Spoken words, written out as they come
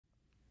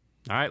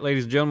All right,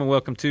 ladies and gentlemen,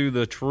 welcome to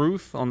The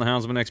Truth on the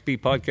Houndsman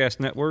XP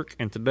Podcast Network.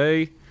 And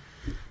today,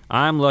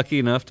 I'm lucky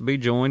enough to be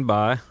joined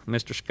by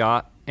Mr.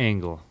 Scott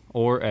Engle,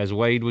 or as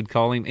Wade would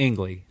call him,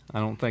 Engle. I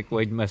don't think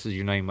Wade messes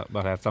your name up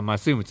about half the time. I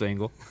assume it's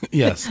Engle.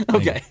 Yes.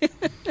 Okay.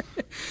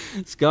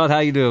 Scott, how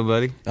you doing,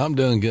 buddy? I'm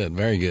doing good.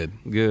 Very good.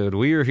 Good.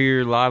 We are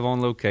here live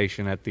on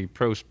location at the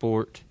Pro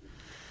Sport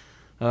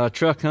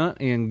truck hunt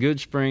in Good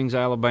Springs,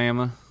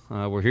 Alabama.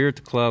 We're here at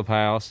the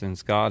clubhouse, and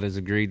Scott has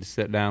agreed to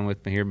sit down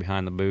with me here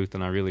behind the booth,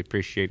 and I really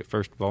appreciate it,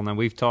 first of all. Now,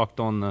 we've talked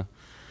on the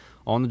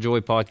Joy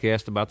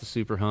podcast about the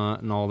super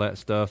hunt and all that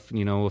stuff,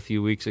 a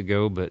few weeks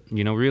ago, but,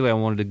 really I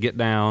wanted to get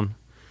down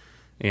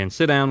and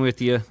sit down with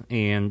you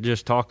and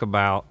just talk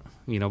about,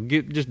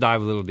 just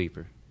dive a little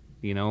deeper.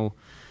 You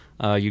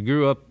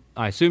grew up,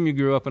 I assume you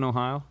grew up in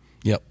Ohio?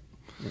 Yep.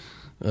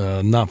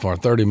 Not far,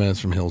 30 minutes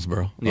from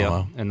Hillsboro, Yeah,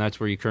 Ohio. And that's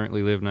where you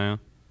currently live now?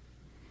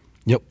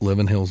 Yep, live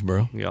in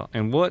Hillsboro. Yeah,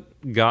 and what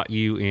got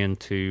you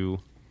into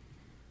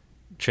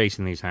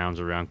chasing these hounds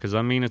around? Because,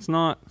 it's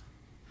not,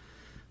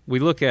 we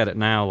look at it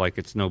now like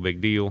it's no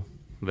big deal,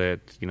 that,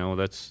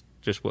 that's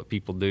just what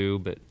people do,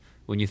 but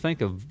when you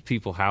think of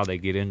people, how they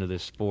get into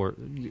this sport,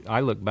 I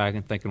look back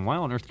and thinking, why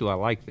on earth do I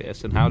like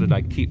this, and how did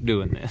I keep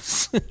doing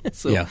this?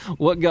 So Yeah.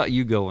 What got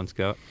you going,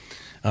 Scott?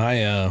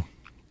 My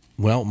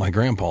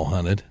grandpa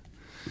hunted,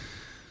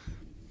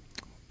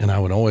 and I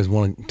would always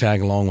want to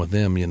tag along with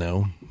them,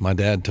 My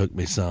dad took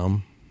me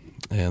some,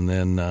 and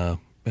then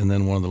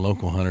one of the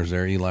local hunters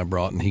there, Eli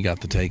Broughton, he got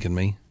to taking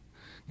me,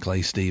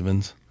 Clay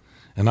Stevens,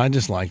 and I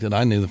just liked it.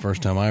 I knew the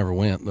first time I ever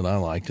went that I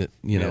liked it.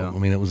 Yeah.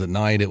 It was at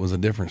night. It was a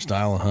different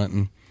style of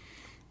hunting.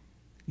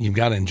 You've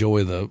got to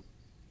enjoy the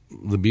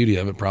beauty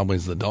of it. Probably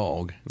is the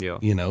dog.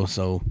 Yeah.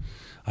 So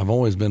I've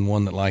always been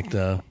one that liked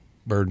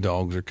bird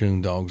dogs or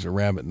coon dogs or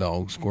rabbit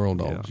dogs, squirrel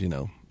dogs.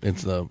 Yeah.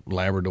 It's the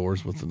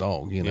Labradors with the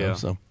dog. Yeah.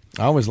 So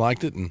I always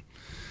liked it and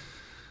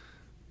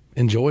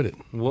enjoyed it.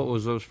 What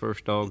was those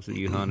first dogs that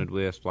you hunted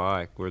with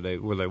like? Were they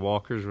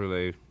walkers?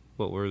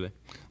 What were they?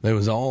 They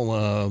was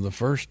all the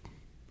first.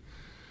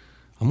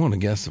 I'm going to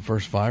guess the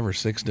first 5 or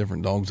 6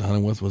 different dogs I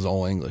hunted with was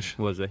all English.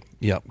 Was they?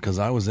 Yep, because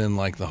I was in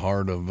like the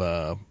heart of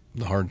the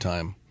hard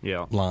time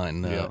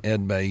line. Yeah.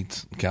 Ed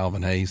Bates,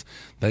 Calvin Hayes,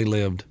 they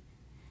lived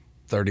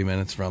 30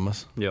 minutes from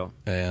us. Yeah.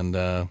 And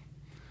man,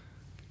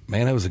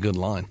 it was a good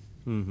line.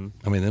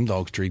 Mm-hmm. Them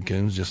dogs treat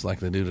coons just like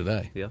they do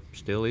today. Yeah,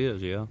 still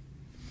is. Yeah.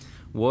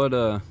 What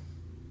do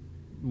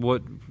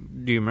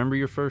you remember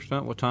your first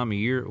hunt? What time of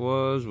year it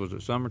was? Was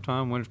it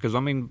summertime, winter? Because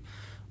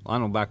I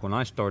know back when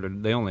I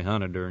started, they only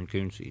hunted during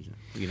coon season.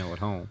 At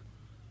home.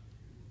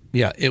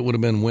 Yeah, it would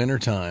have been winter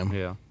time.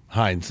 Yeah.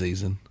 Hide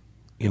season.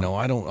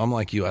 I'm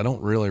like you. I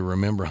don't really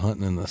remember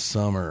hunting in the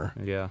summer.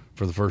 Yeah.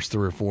 For the first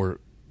 3 or 4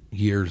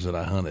 years that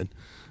I hunted,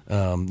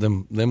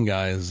 them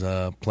guys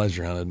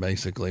pleasure hunted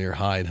basically, or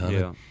hide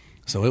hunted. Yeah.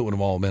 So it would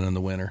have all been in the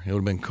winter. It would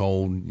have been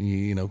cold.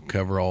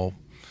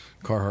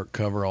 Carhartt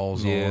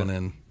coveralls on,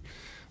 and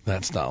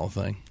that style of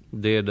thing.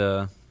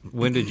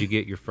 When did you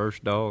get your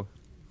first dog?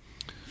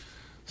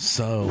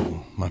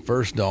 So my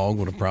first dog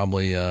would have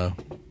probably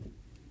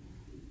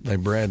they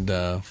bred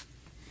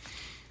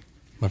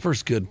my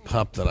first good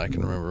pup that I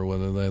can remember.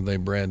 Whether they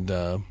bred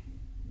a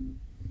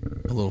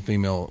little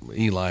female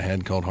Eli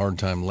had called Hard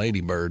Time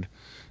Ladybird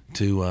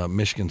to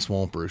Michigan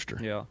Swamp Rooster.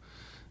 Yeah.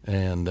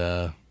 And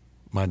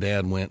my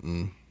dad went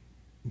and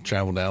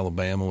traveled to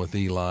Alabama with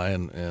Eli,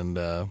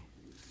 and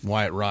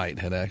Wyatt Wright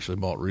had actually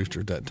bought Rooster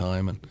at that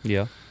time, and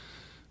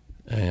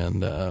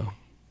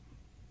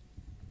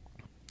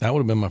that would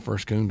have been my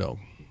first coon dog.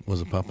 Was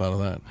a pup out of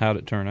that. How'd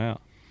it turn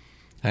out?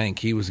 Hank,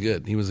 he was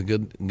good. He was a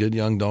good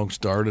young dog.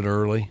 Started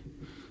early.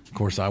 Of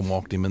course, I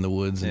walked him in the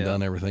woods and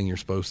done everything you're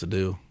supposed to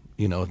do.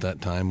 At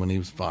that time when he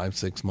was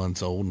 5-6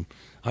 months old, and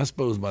I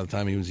suppose by the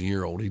time he was a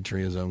year old, he'd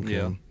tree his own coon.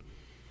 Yeah.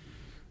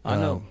 I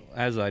know.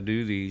 As I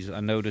do these, I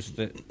notice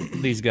that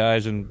these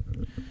guys,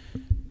 and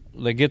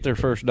they get their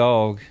first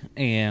dog,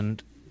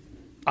 and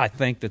I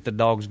think that the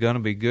dog's going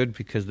to be good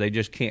because they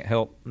just can't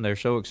help. They're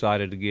so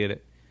excited to get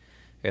it,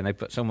 and they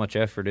put so much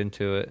effort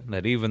into it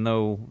that even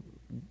though,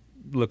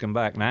 looking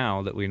back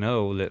now, that we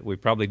know that we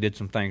probably did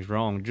some things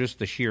wrong, just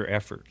the sheer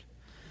effort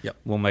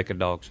will make a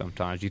dog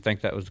sometimes. You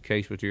think that was the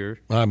case with yours?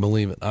 I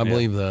believe it. I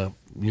believe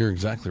you're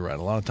exactly right.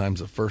 A lot of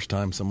times the first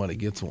time somebody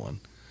gets one,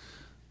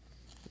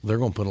 they're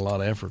going to put a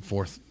lot of effort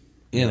forth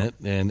in it,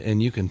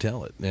 and you can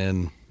tell it.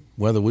 And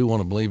whether we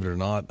want to believe it or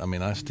not,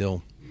 I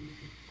still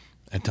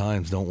at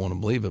times don't want to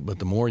believe it, but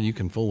the more you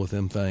can fool with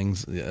them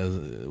things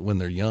when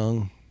they're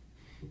young,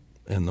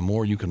 and the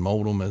more you can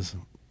mold them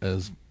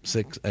as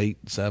 6, 8,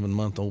 7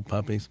 month old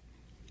puppies,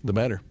 the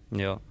better.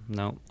 Yeah,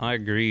 no, I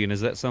agree. And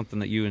is that something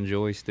that you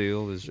enjoy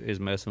still, is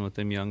messing with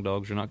them young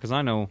dogs or not? Because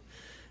I know,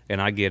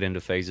 and I get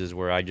into phases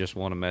where I just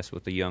want to mess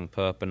with the young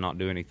pup and not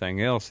do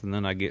anything else, and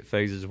then I get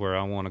phases where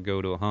I want to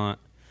go to a hunt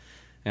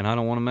and I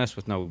don't want to mess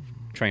with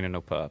training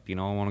no pup. I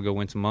want to go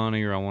win some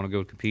money, or I want to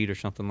go compete or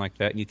something like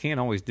that. And you can't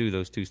always do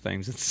those two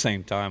things at the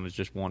same time as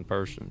just one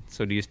person.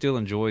 So do you still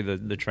enjoy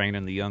the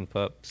training the young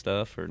pup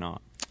stuff or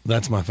not?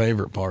 That's my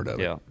favorite part of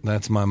it. Yeah.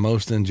 That's my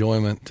most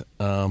enjoyment.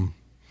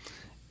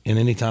 And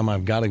anytime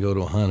I've got to go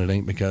to a hunt, it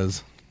ain't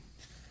because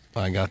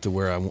I got to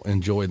where I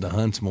enjoyed the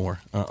hunts more.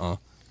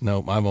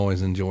 Nope, I've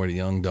always enjoyed a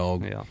young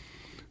dog. Yeah.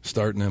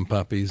 Starting them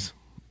puppies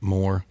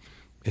more.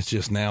 It's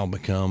just now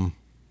become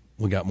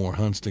we got more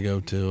hunts to go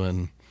to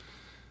and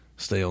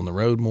stay on the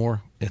road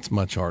more. It's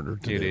much harder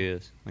to do. It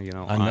is. You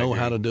know, I know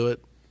how to do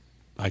it.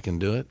 I can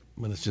do it,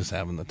 but it's just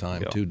having the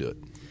time to do it.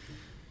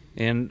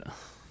 And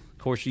of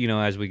course, you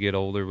know, as we get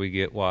older, we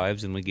get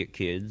wives and we get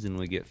kids and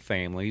we get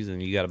families,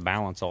 and you got to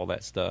balance all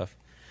that stuff.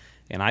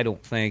 And I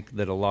don't think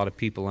that a lot of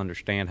people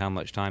understand how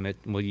much time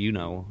you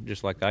know,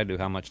 just like I do,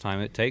 how much time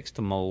it takes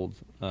to mold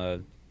a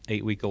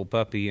 8-week-old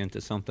puppy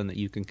into something that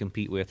you can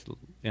compete with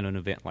in an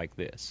event like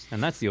this.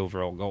 And that's the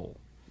overall goal.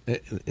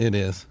 It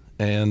is.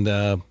 And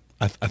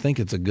I think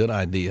it's a good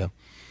idea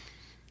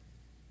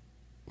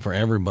for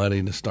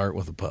everybody to start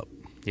with a pup.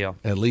 Yeah.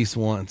 At least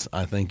once.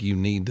 I think you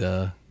need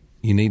to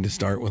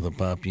start with a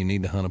pup. You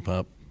need to hunt a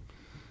pup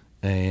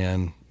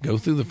and go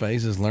through the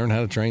phases, learn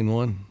how to train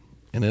one,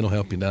 and it'll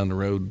help you down the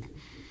road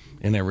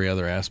in every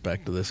other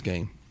aspect of this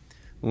game.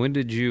 When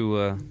did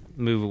you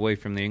move away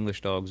from the English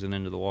dogs and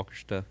into the Walker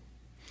stuff?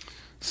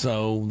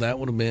 So that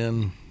would have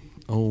been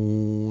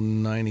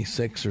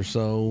 96 or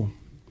so.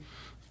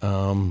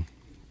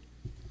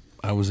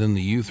 I was in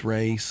the youth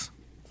race,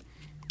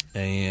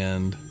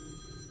 and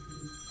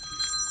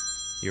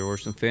You're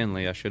worse than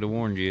Finley. I should have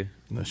warned you.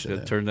 I should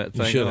have turned that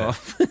thing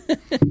off.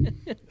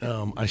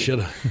 I should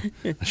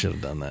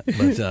have done that.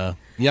 But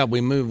yeah,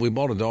 we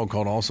bought a dog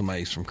called Awesome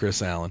Ace from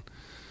Chris Allen,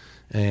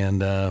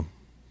 and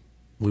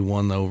we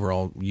won the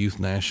overall youth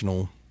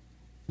national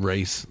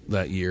race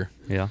that year.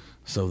 Yeah.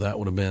 So that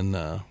would have been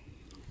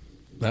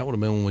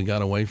when we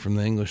got away from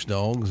the English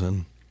dogs.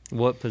 And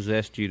what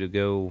possessed you to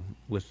go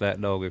with that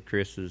dog of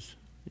Chris's?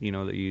 You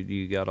know, that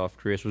you got off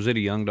Chris. Was it a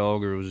young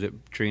dog, or was it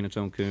treeing its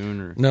own coon?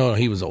 Or no,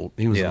 he was old.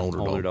 He was an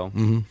older dog.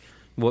 Mm-hmm.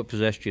 What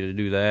possessed you to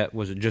do that?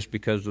 Was it just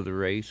because of the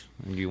race?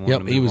 And you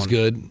yep, he was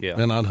good.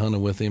 Yeah. And I'd hunted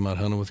with him. I'd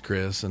hunted with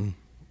Chris, and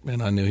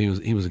I knew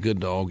he was a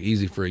good dog,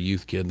 easy for a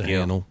youth kid to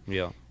handle.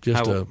 Yeah.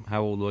 Just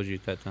how old was you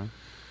at that time?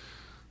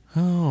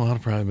 Oh, I'd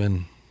have probably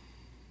been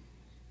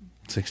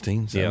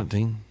 16,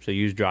 17. Yeah. So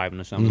you was driving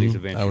to some of these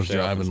events. I was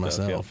yourself driving and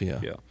stuff. myself.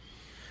 Yeah.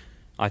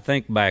 I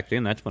think back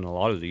then that's when a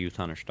lot of the youth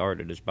hunters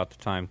started. It's about the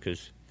time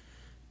because,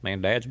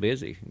 man, Dad's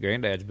busy,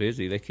 Granddad's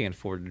busy. They can't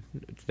afford, and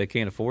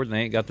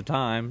they ain't got the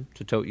time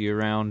to tote you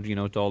around, you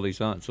know, to all these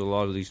hunts. So a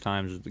lot of these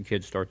times the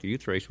kids start the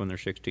youth race when they're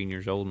 16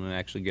 years old and they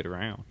actually get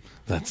around.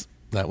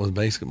 That was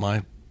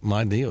basically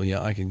my deal.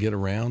 Yeah, I could get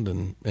around,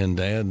 and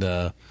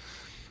Dad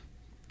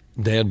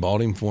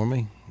bought him for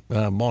me.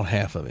 Bought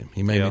half of him.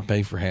 He made me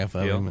pay for half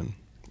of him, and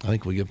I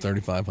think we give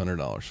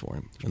 $3,500 for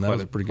him, and that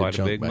was a pretty good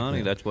chunk big back money.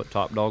 then. That's what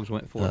top dogs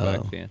went for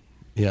back then.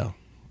 Yeah,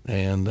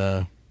 and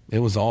it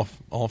was off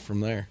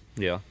from there.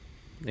 Yeah,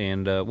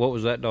 and what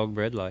was that dog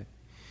bred like?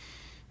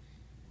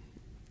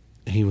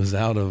 He was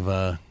out of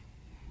I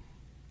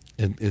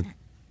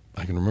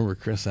can remember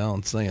Chris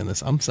Allen saying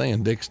this. I'm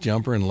saying Dick's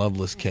Jumper and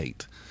Loveless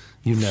Kate.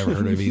 You've never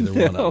heard of either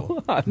one of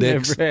them. I've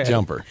Dick's never had.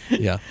 Jumper.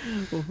 Yeah.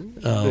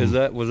 Was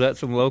that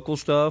some local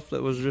stuff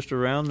that was just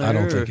around there? I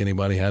don't think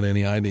anybody had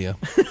any idea.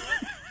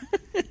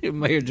 It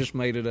may have just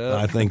made it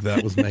up. I think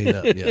that was made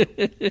up. Yeah.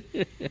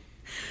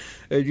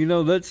 And you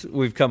know,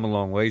 we've come a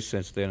long way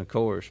since then, of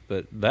course,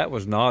 but that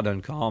was not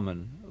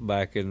uncommon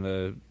back in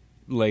the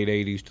late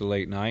 80s to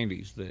late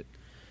 90s that,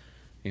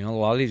 you know, a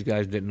lot of these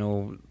guys didn't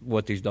know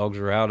what these dogs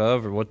were out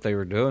of or what they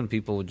were doing.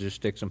 People would just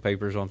stick some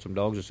papers on some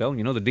dogs and sell them.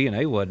 You know, the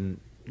DNA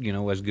wasn't, you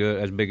know, as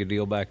big a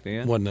deal back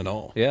then. Wasn't at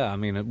all. Yeah, I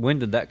mean, when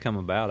did that come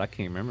about? I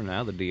can't remember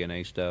now, the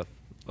DNA stuff.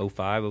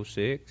 05,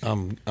 06?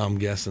 I'm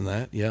guessing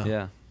that, yeah.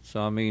 Yeah. So,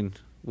 I mean,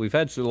 we've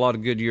had a lot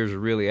of good years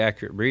of really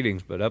accurate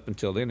breedings, but up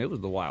until then, it was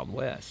the Wild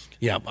West.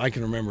 Yeah, I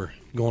can remember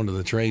going to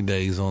the trade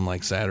days on,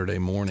 like, Saturday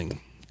morning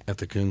at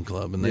the Coon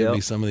Club, and there'd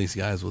be some of these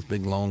guys with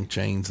big, long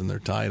chains, and they're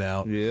tied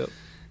out. Yep.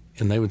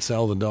 And they would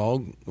sell the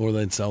dog, or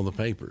they'd sell the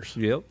papers.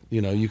 Yep.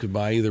 You know, you could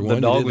buy either one.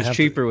 The dog was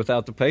cheaper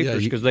without the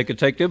papers because they could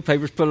take them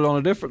papers, put it on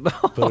a different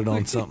dog. Put it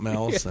on something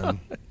else. And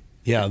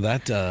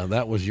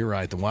that was, you're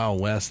right, the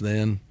Wild West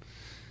then.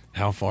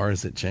 How far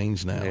has it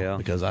changed now? Yeah.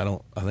 Because I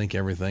think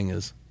everything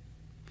is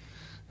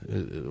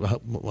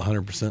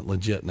 100%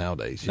 legit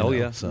nowadays. You know?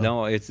 Yeah. So.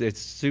 No, it's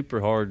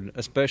super hard,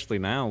 especially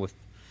now with,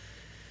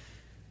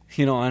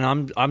 you know,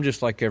 and I'm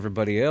just like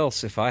everybody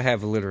else. If I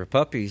have a litter of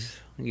puppies,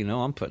 you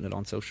know, I'm putting it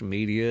on social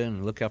media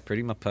and look how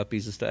pretty my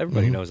puppies and stuff.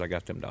 Everybody knows I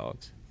got them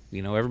dogs.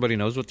 You know, everybody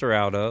knows what they're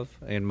out of,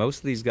 and most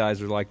of these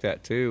guys are like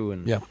that too.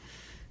 And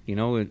you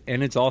know,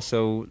 and it's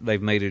also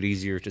they've made it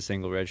easier to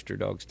single register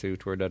dogs too,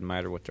 to where it doesn't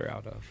matter what they're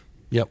out of.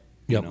 Yep.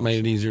 You know, made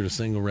it easier to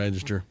single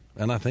register,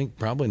 and I think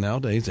probably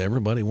nowadays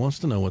everybody wants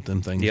to know what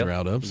them things are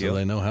out of, so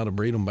they know how to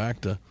breed them back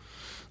to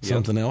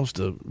something else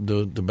to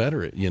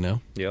better it. You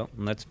know. Yeah,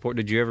 and that's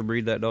important. Did you ever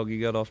breed that dog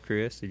you got off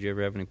Chris? Did you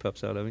ever have any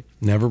pups out of him?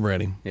 Never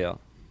bred him. Yeah.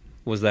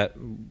 Was that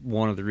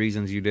one of the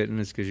reasons you didn't?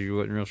 Is because you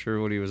wasn't real sure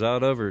what he was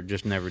out of, or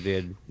just never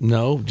did?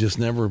 No, just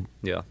never.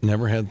 Yeah.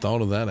 Never had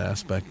thought of that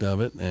aspect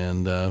of it,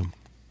 and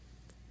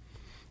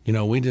you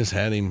know, we just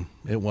had him.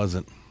 It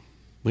wasn't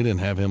we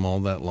didn't have him all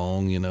that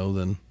long,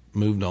 then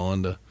moved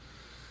on to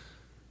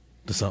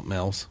something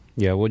else.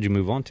 Yeah, what'd you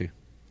move on to?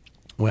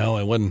 Well,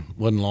 it wasn't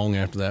long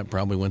after that.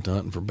 Probably went to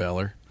hunting for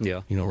Beller.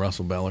 Yeah.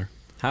 Russell Beller.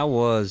 How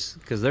was,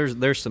 because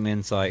there's some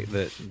insight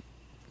that,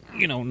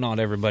 not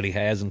everybody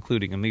has,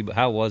 including me, but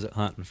how was it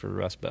hunting for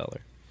Russ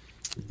Beller?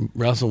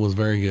 Russell was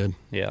very good.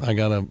 Yeah. I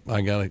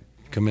gotta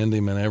commend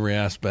him in every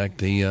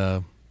aspect. He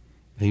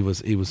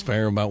was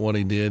fair about what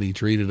he did. He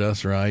treated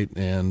us right,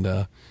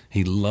 and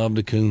he loved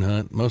to coon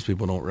hunt. Most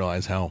people don't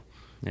realize how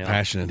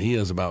passionate he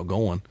is about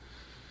going.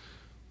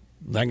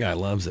 That guy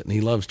loves it, and he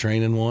loves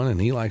training one,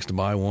 and he likes to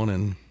buy one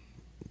and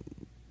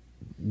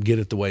get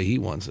it the way he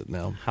wants it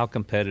now. How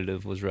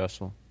competitive was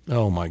Russell?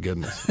 Oh my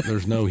goodness,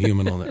 there's no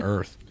human on the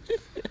earth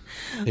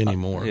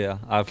anymore.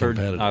 I've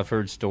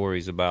heard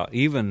stories about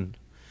even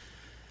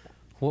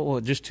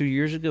just 2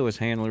 years ago his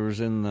handler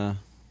was in the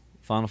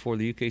Final Four of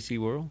the UKC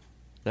World.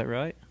 Is that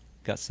right?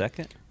 Got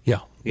second. Yeah.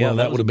 Well,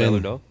 that would have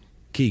been dog.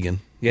 Keegan.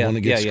 The one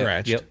that gets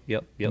scratched.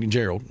 Yep.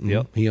 Gerald.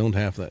 Yep. He owned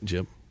half that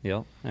jip.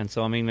 Yep. And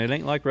so it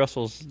ain't like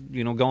Russell's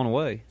gone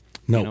away.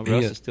 No,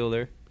 Russ is still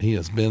there. He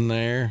has been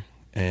there,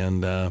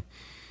 and I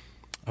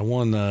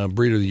won the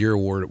Breeder of the Year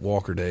award at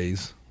Walker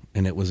Days,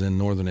 and it was in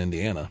northern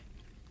Indiana.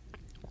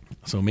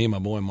 So me and my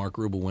boy Mark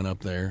Rubel went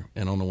up there,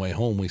 and on the way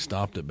home we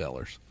stopped at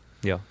Beller's.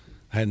 Yeah.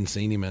 I hadn't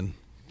seen him in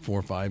 4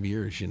 or 5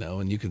 years,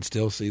 and you could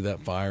still see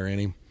that fire in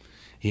him.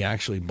 He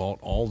actually bought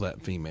all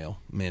that female,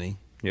 Minnie.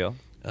 Yeah.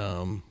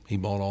 He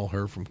bought all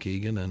her from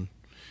Keegan, and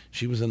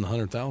she was in the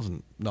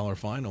 $100,000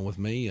 final with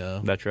me.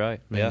 That's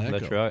right. Yeah,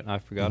 that's right. I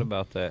forgot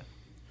about that.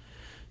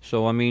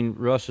 So,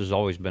 Russ has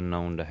always been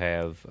known to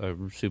have a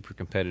super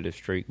competitive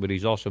streak, but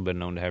he's also been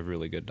known to have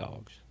really good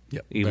dogs.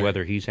 Yep.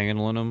 Whether he's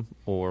handling them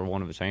or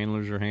one of his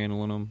handlers are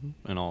handling them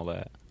and all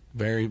that.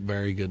 Very,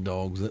 very good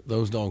dogs.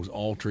 Those dogs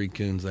all treat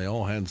coons. They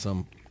all had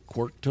some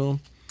quirk to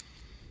them,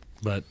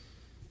 but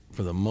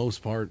for the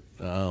most part,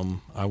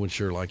 I would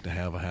sure like to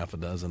have a half a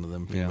dozen of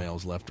them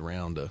females left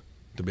around to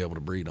be able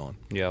to breed on.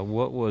 Yeah.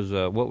 What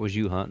was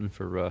you hunting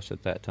for Russ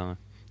at that time?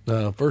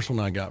 The first one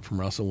I got from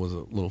Russell was a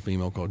little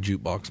female called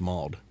Jukebox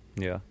Maud.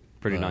 Yeah.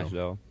 Pretty nice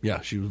dog.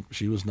 Yeah,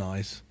 she was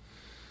nice.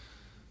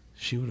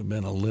 She would have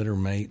been a litter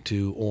mate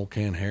to Oil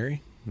Can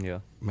Harry. Yeah.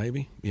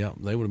 Maybe. Yeah,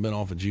 they would have been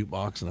off a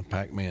Jukebox and a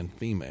Pac-Man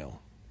female.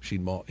 He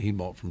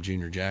bought from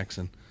Junior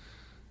Jackson.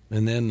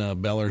 And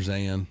then Beller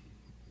Zan,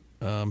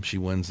 she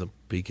wins the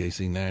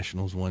PKC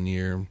Nationals one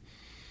year.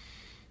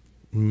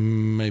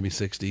 Maybe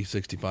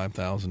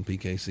 65,000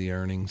 PKC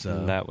earnings.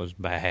 That was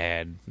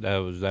bad. That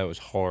was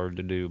hard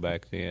to do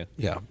back then.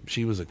 Yeah,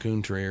 she was a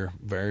coon trayer,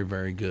 very,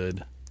 very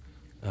good.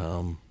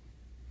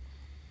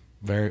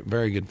 Very,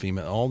 very good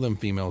female. All them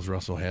females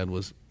Russell had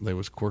was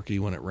quirky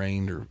when it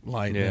rained or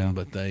lightning,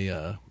 but they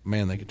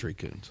could treat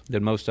coons.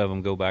 Did most of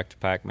them go back to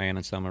Pac-Man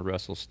and some of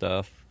Russell's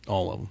stuff?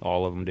 All of them.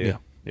 All of them did.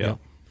 Yeah.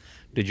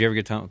 Did you ever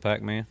get to hunt with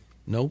Pac-Man?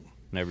 Nope.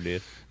 Never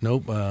did.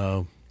 Nope.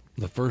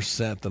 The first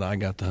set that I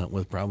got to hunt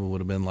with probably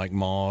would have been like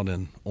Maud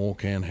and Oil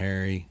Can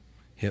Harry,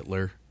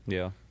 Hitler.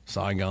 Yeah.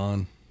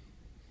 Saigon.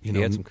 He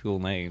had some cool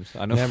names.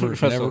 I know.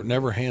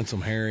 Never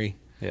Handsome Harry.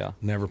 Yeah.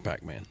 Never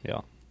Pac-Man.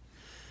 Yeah.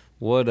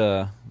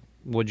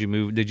 What'd you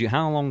move?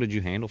 How long did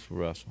you handle for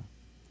Russell?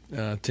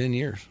 10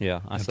 years. Yeah.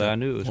 I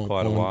knew it was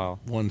quite a while.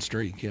 One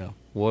streak, yeah.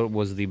 What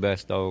was the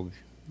best dog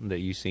that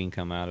you seen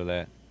come out of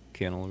that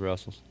kennel of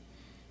Russell's?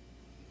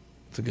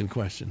 That's a good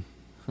question.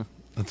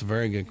 That's a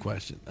very good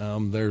question.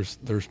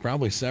 There's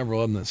probably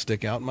several of them that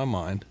stick out in my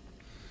mind.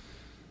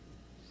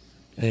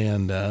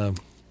 And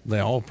they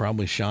all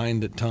probably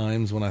shined at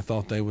times when I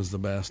thought they was the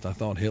best. I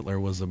thought Hitler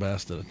was the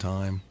best at a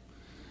time.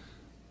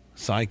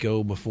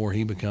 Psycho, before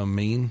he become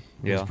mean,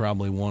 was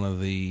probably one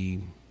of the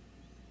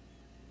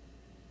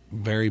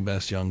very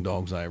best young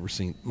dogs I ever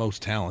seen.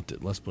 Most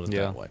talented, let's put it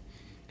that way.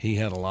 He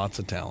had lots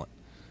of talent.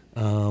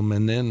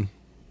 And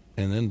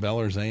then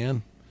Beller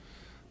Zan,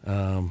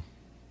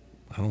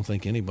 I don't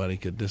think anybody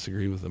could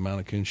disagree with the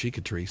amount of coons she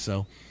could tree.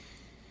 So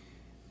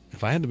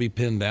if I had to be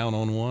pinned down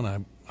on one,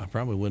 I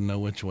probably wouldn't know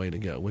which way to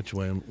go. Which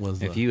way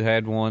was if you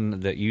had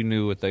one that you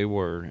knew what they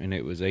were and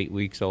it was 8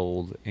 weeks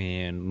old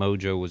and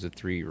Mojo was a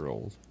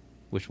 3-year-old,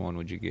 which one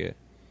would you get?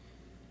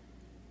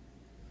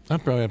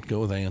 I'd probably have to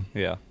go with Ann.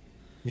 Yeah.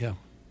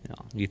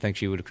 You think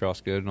she would have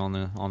crossed good on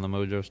the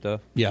Mojo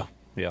stuff? Yeah.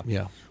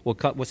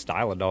 What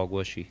style of dog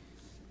was she?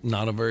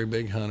 Not a very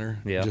big hunter.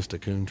 Yeah. Just a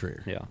coon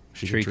treer. Yeah.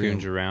 She tree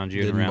coons around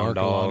you and around around dogs.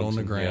 Didn't bark a lot on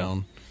the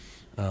ground.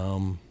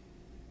 Yeah.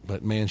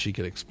 But man, she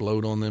could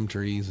explode on them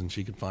trees and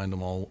she could find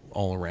them all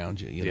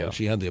around you. You know,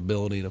 she had the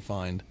ability to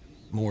find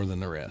more than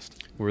the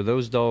rest. Were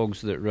those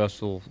dogs that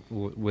Russell,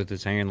 with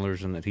his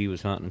handlers and that he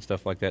was hunting and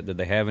stuff like that, did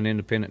they have an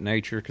independent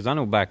nature? Because I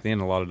know back then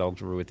a lot of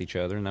dogs were with each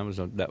other, and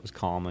that was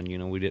common. You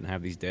know, we didn't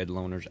have these dead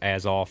loners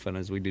as often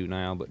as we do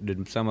now. But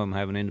did some of them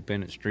have an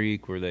independent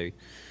streak? Were they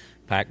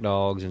pack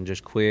dogs and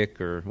just quick,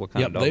 or what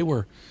kind of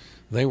dogs?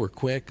 They were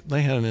quick.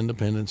 They had an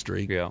independent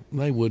streak. Yeah.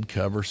 They would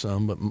cover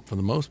some, but for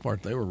the most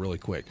part, they were really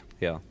quick.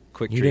 Yeah,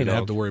 quick. You didn't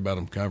have to worry about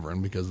them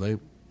covering because they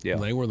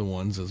were the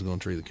ones that was going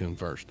to tree the coon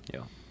first.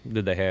 Yeah.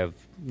 Did they have,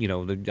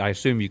 I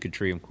assume you could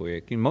tree them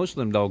quick. And most of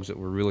them dogs that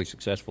were really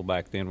successful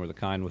back then were the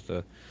kind with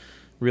a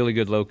really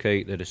good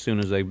locate that as soon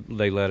as they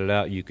let it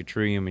out, you could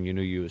tree them and you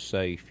knew you was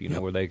safe,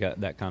 where they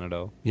got that kind of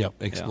dog. Yep,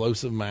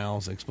 explosive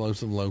mouths,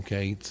 explosive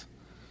locates.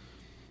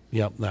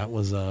 Yep, that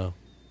was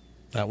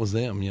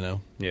them,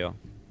 Yeah.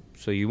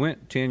 So you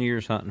went 10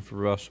 years hunting for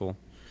Russell.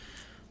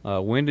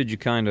 When did you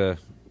kind of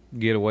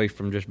get away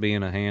from just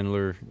being a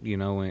handler,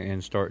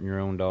 and starting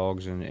your own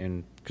dogs?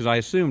 And because I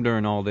assume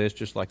during all this,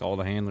 just like all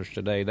the handlers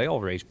today, they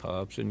all raise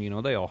pups, and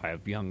they all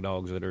have young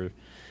dogs that are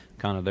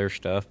kind of their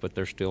stuff, but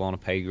they're still on a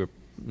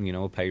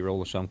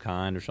payroll of some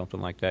kind or something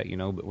like that,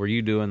 But were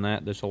you doing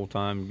that this whole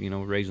time,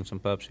 raising some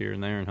pups here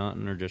and there and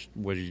hunting, or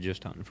was you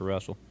just hunting for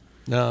Russell?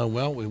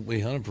 Well,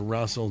 we hunted for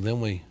Russell, then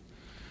we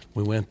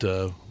went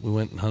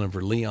and hunted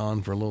for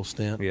Leon for a little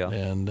stint,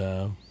 and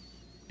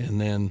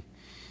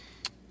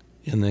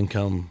then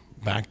come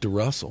back to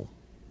Russell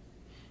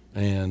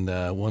and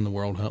won the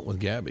world hunt with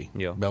Gabby,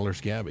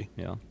 Beller's Gabby,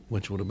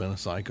 which would have been a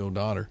Psycho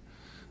daughter.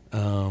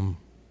 And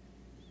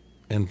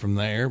from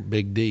there,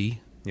 Big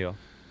D. Yeah.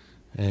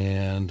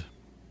 And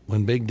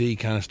when Big D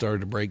kind of started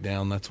to break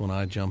down, that's when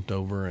I jumped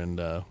over and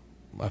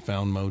I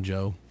found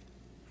Mojo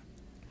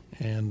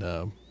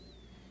and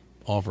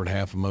offered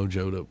half of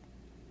Mojo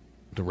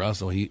to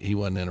Russell. He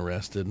wasn't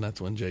interested, and that's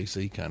when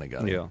JC kind of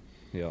got him.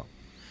 Yeah.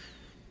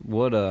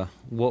 What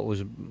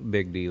was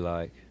Big D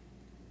like?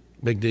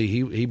 Big D,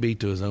 he beat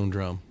to his own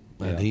drum,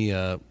 and he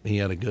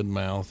had a good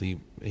mouth. He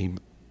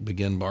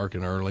began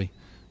barking early,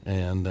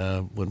 and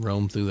would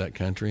roam through that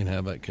country and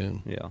have that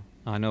coon. Yeah,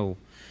 I know,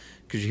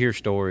 because you hear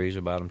stories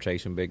about him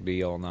chasing Big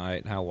D all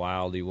night, how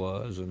wild he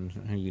was, and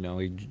you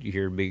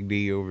hear Big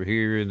D over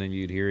here, and then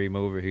you'd hear him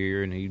over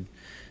here, and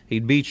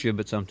he'd beat you,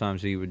 but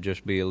sometimes he would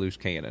just be a loose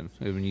cannon.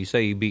 When you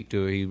say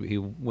he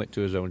went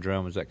to his own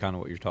drum, is that kind of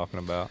what you're talking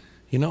about?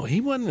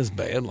 He wasn't as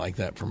bad like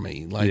that for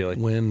me. Like really?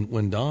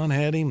 when Don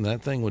had him,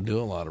 that thing would do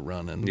a lot of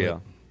running. Yeah.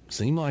 But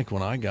seemed like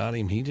when I got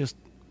him, he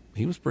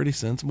was pretty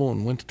sensible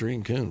and went to tree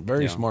and coon.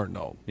 Very smart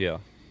dog. Yeah.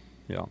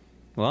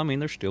 Well, I mean,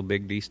 there's still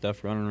Big D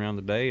stuff running around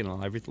today, and a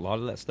lot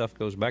of that stuff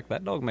goes back.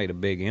 That dog made a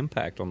big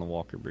impact on the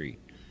Walker breed.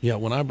 Yeah,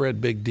 when I bred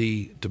Big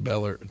D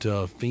to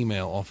a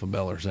female off of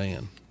Beller's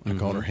Ann, I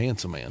called her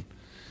Handsome Ann.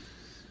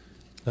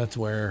 That's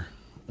where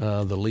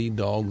the lead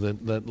dog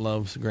that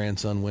loves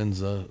grandson wins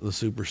the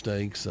Super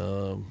Stakes.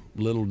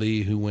 Little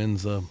D, who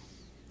wins the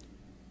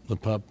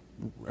pup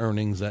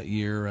earnings that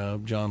year,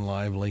 John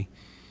Lively.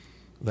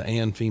 The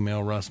Ann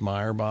female Russ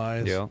Meyer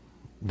buys. Yeah.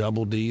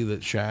 Double D that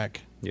Shaq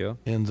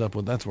ends up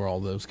with. That's where all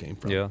those came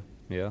from.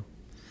 Yeah.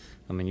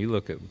 I mean, you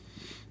look at,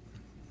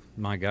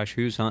 my gosh,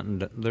 who's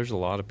hunting? There's a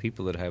lot of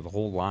people that have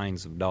whole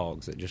lines of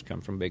dogs that just come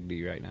from Big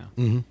D right now.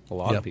 Mm-hmm. A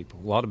lot of people.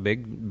 A lot of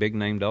big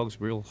name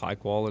dogs, real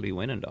high-quality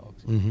winning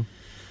dogs. Mm-hmm.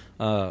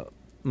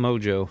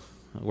 Mojo,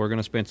 we're going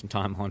to spend some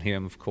time on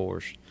him, of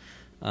course.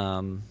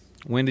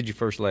 When did you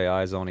first lay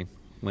eyes on him?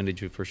 When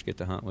did you first get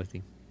to hunt with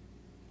him?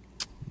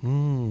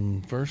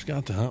 First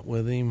got to hunt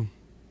with him.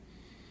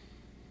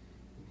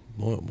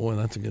 Boy,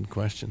 that's a good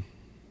question.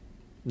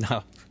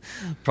 No,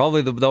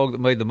 probably the dog that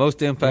made the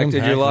most impact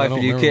in your life,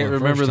 and you can't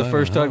remember the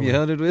first time you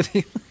hunted with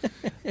him.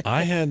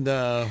 I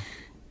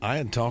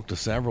had talked to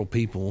several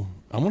people.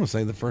 I want to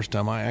say the first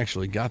time I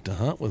actually got to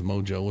hunt with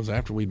Mojo was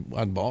after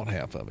I'd bought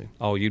half of him.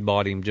 Oh, you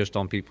bought him just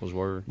on people's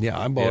word? Yeah,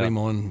 I bought him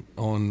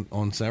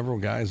on several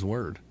guys'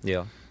 word.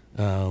 Yeah.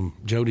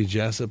 Jody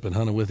Jessup had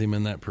hunted with him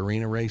in that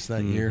Purina race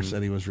that year,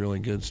 said he was really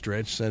good.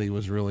 Stretch said he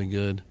was really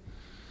good.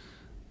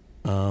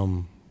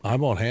 I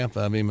bought half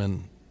of him,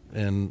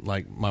 and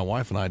like my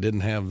wife and I didn't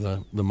have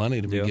the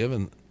money to be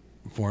given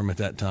for him at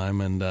that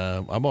time, and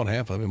I bought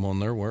half of him on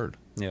their word.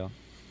 Yeah.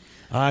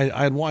 I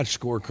had watched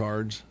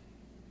scorecards.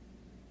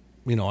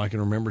 I can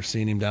remember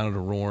seeing him down at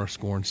Aurora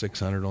scoring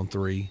 600 on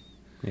 3.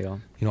 Yeah.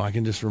 I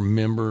can just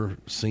remember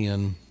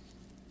seeing,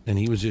 and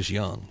he was just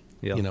young.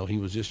 Yeah. He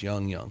was just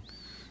young.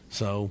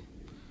 So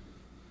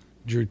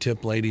Drew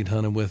Tiplady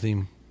hunted with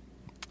him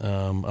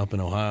up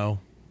in Ohio.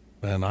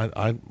 And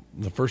I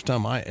the first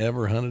time I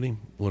ever hunted him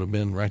would have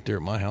been right there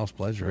at my house,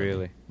 Pleasure.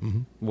 Really?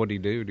 Mm-hmm. What did he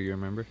do? Do you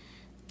remember?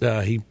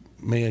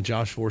 Me and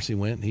Josh Forsey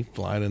went. He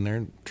flied in there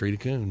and treated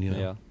a coon.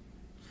 Yeah.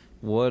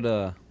 What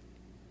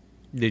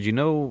did you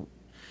know?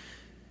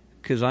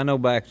 Because I know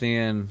back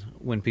then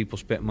when people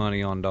spent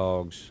money on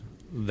dogs,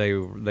 they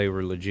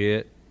were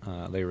legit.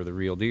 They were the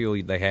real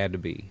deal. They had to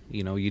be.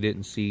 You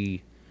didn't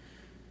see.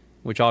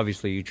 Which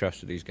obviously you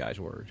trusted these guys'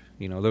 word.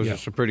 Those are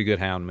some pretty good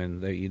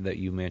houndmen that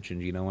you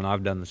mentioned. And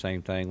I've done the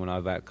same thing when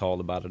I've called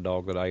about a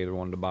dog that I either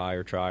wanted to buy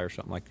or try or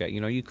something like that.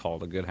 You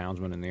call a good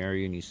houndsman in the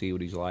area and you see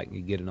what he's like and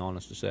you get an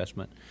honest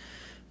assessment.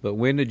 But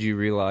when did you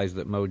realize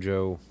that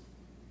Mojo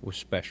was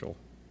special?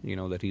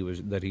 That he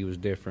was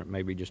different,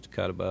 maybe just a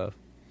cut above.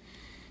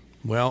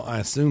 Well, I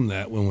assumed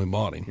that when we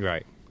bought him.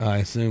 Right. I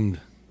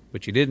assumed.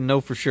 But you didn't know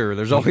for sure.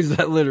 There's always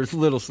that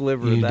little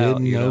sliver of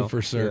doubt. You didn't know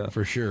for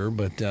sure,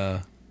 but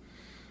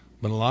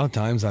a lot of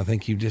times I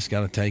think you've just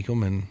got to take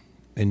them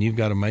and you've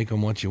got to make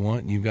them what you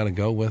want. You've got to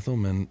go with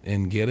them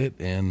and get it.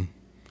 And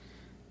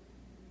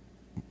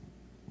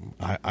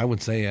I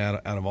would say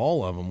out of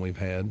all of them we've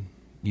had,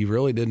 you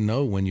really didn't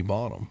know when you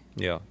bought them.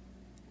 Yeah.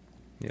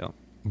 Yeah.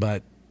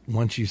 But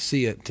once you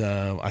see it,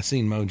 I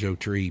seen Mojo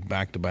tree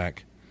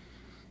back-to-back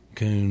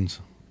coons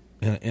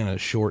in a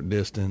short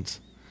distance.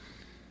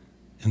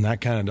 And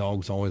that kind of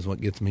dog's always what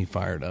gets me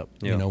fired up.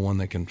 Yeah. You know, one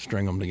that can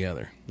string them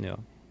together. Yeah.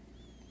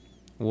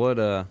 What,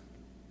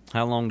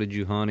 how long did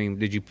you hunt him?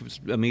 Did you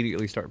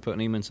immediately start putting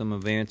him in some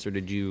events, or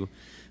did you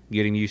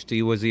get him used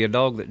to? Was he a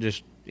dog that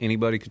just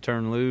anybody could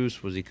turn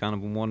loose? Was he kind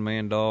of a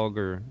one-man dog,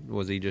 or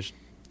was he just...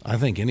 I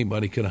think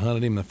anybody could have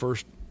hunted him. The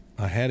first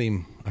I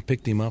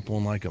picked him up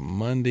on like a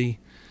Monday,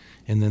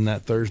 and then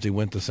that Thursday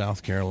went to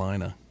South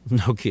Carolina.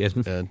 No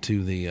kidding.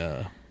 To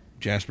the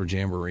Jasper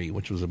Jamboree,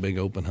 which was a big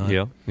open hunt.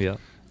 Yeah, yeah.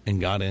 And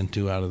got in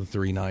 2 out of the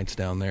 3 nights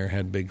down there,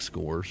 had big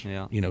scores.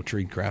 Yeah. You know,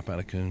 treed crap out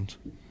of coons.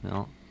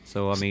 No.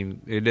 So, I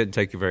mean, it didn't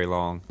take you very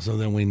long. So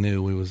then we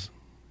knew we was...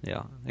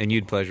 Yeah. And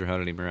you'd pleasure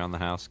hunted him around the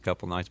house a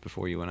couple nights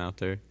before you went out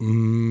there?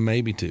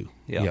 Maybe 2.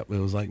 Yeah. Yep, it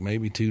was like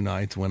maybe 2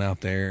 nights, went out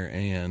there,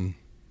 and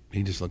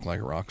he just looked like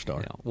a rock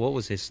star. Yeah. What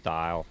was his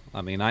style?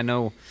 I mean, I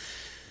know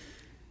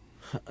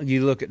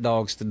you look at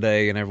dogs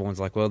today and everyone's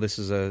like, well, this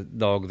is a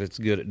dog that's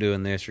good at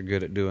doing this or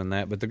good at doing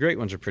that, but the great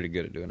ones are pretty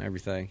good at doing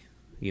everything.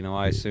 You know,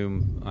 I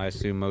assume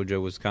Mojo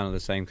was kind of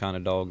the same kind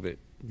of dog that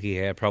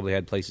he probably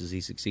had places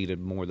he succeeded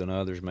more than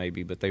others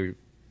maybe, but they were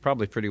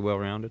probably pretty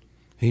well-rounded.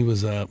 He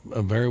was a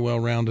very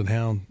well-rounded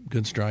hound,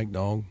 good strike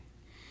dog,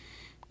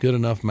 good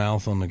enough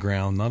mouth on the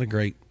ground, not a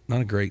great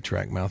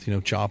track mouth, you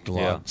know, chopped a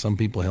lot. Yeah. Some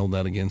people held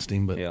that against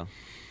him, but yeah.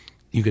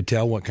 You could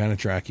tell what kind of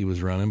track he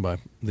was running by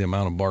the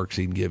amount of barks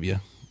he'd give you.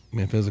 I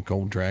mean, if it was a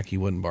cold track, he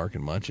wasn't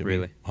barking much. If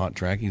really? It was a hot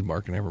track, he's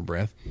barking every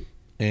breath.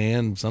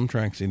 And some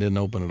tracks he didn't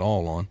open at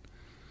all on.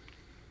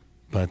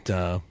 But,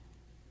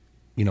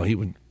 you know,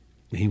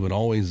 he would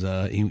always,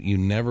 you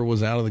never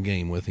was out of the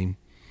game with him.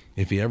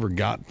 If he ever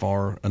got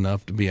far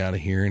enough to be out of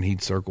here, and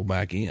he'd circle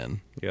back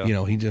in. Yeah. You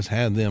know, he just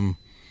had them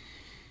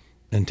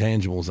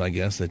intangibles, I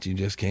guess, that you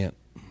just can't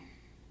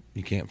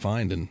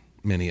find in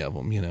many of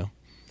them, you know.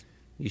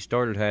 You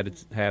started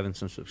having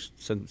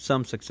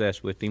some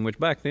success with him, which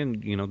back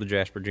then, you know, the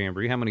Jasper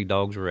Jamboree, how many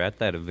dogs were at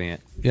that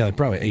event? Yeah,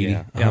 probably 80.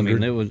 Yeah, I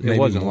mean, it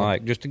wasn't more.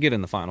 like, just to get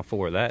in the Final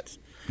Four, that's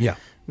yeah,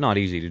 not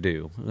easy to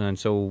do. And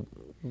so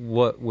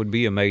what would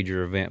be a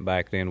major event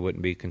back then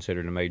wouldn't be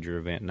considered a major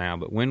event now.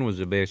 But when was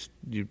the best?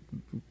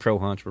 Pro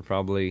hunts were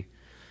probably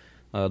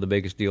the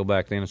biggest deal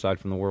back then, aside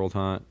from the World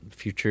Hunt.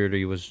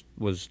 Futurity was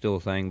still a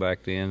thing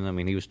back then. I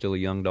mean, he was still a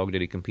young dog.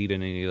 Did he compete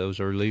in any of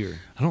those earlier?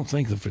 I don't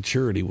think the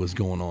Futurity was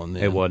going on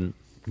then. It wasn't.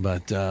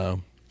 But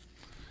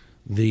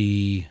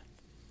the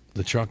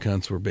truck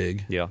hunts were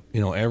big. Yeah.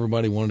 You know,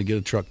 everybody wanted to get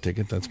a truck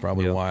ticket. That's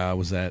probably Yeah. why I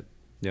was at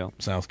Yeah.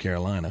 South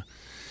Carolina.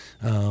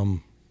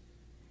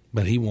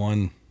 But he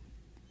won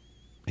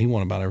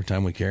about every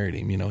time we carried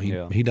him. You know,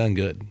 he done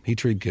good. He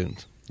treed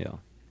coons. Yeah.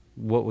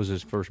 What was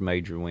his first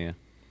major win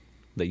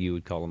that you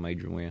would call a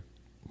major win?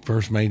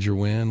 First major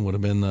win would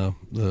have been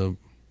the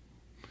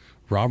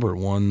Robert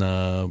won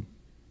the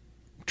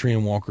Tree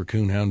and Walker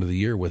Coon Hound of the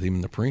Year with him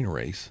in the Purina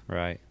race.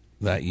 Right.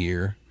 That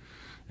year.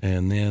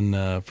 And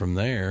then from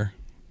there,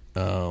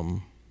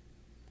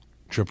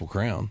 Triple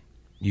Crown,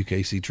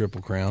 UKC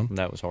Triple Crown.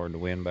 That was hard to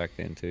win back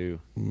then, too.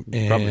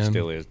 And Probably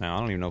still is now. I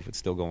don't even know if it's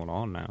still going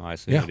on now. I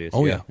assume yeah. it is.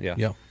 Oh, yeah.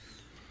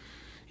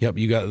 Yep,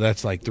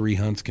 that's like 3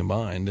 hunts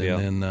combined.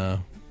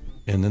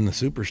 And then the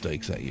Super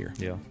Stakes that year.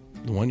 Yeah.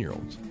 The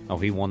 1-year-olds. Oh,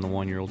 he won the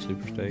 1-year-old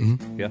Super Stakes?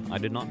 Mm-hmm. Yeah, I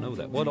did not know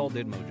that. What all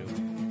did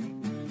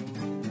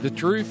Mojo? The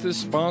Truth is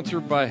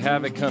sponsored by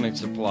Havoc Hunting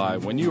Supply.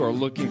 When you are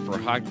looking for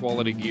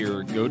high-quality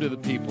gear, go to the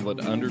people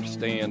that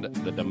understand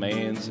the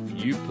demands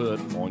you put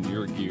on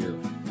your gear.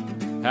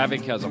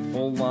 Havoc has a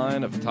full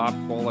line of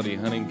top-quality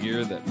hunting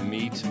gear that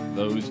meets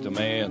those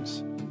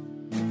demands.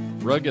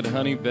 Rugged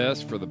hunting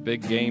vests for the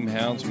big game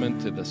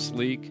houndsman to the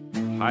sleek,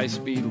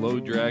 high-speed,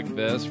 low-drag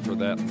vest for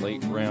that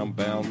late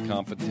round-bound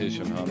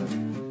competition hunter.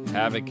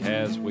 Havoc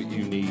has what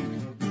you need.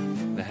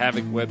 The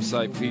Havoc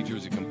website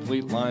features a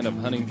complete line of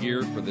hunting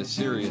gear for the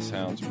serious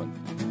houndsman,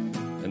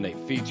 and they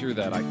feature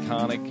that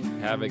iconic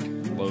Havoc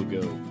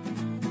logo.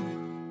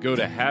 Go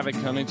to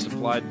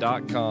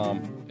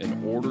HavocHuntingSupply.com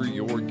and order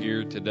your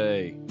gear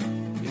today.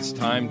 It's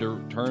time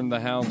to turn the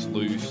hounds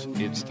loose.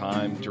 It's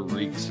time to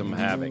wreak some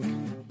havoc.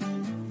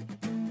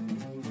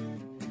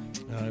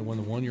 I won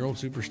the 1-year-old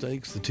Super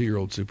Stakes, the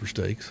 2-year-old Super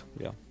Stakes.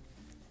 Yeah.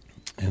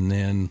 And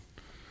then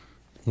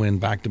win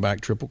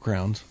back-to-back Triple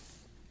Crowns.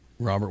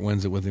 Robert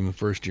wins it with him the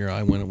first year.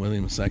 I win it with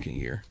him the second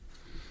year.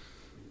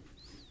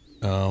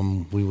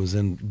 We was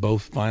in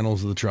both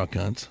finals of the truck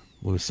hunts.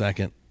 We was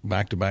second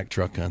back-to-back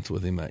truck hunts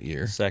with him that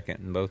year. Second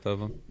in both of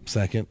them?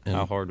 Second. And,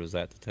 how hard was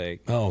that to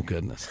take? Oh,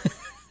 goodness.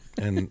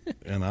 and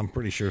I'm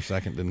pretty sure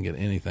second didn't get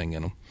anything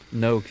in them.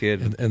 No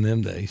kidding. In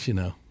them days, you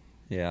know.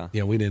 Yeah.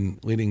 Yeah, we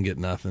didn't get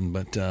nothing,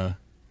 but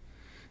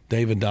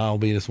David Dial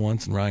beat us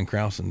once, and Ryan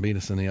Krausen beat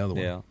us in the other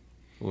one. Yeah.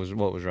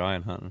 What was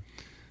Ryan hunting?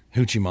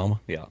 Hoochie Mama.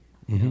 Yeah.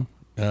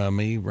 Mm-hmm.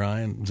 Me,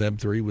 Ryan, Zeb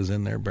 3 was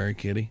in there, Barry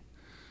Kitty.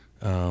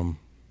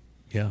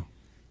 Yeah.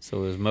 So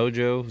it was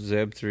Mojo,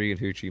 Zeb 3, and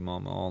Hoochie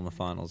Mama all in the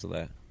finals of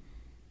that.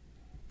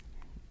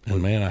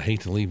 And, man, I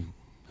hate to leave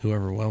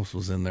whoever else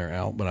was in there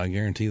out, but I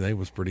guarantee they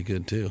was pretty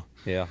good, too.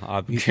 Yeah,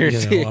 I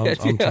guarantee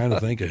I'm trying to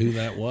think of who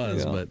that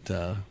was,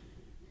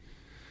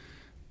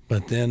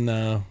 but then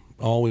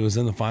we was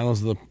in the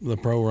finals of the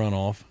pro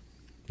runoff.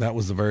 That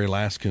was the very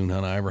last coon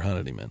hunt I ever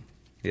hunted him in.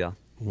 Yeah.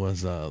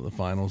 Was the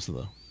finals of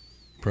the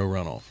pro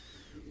runoff.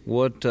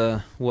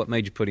 What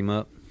made you put him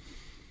up?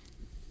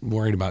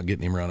 Worried about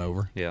getting him run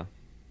over. Yeah.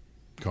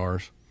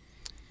 Cars.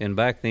 And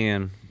back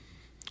then,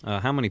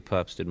 how many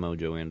pups did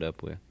Mojo end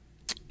up with?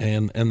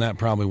 And that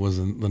probably was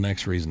the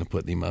next reason to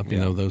put him up. You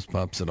know, those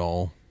pups at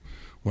all.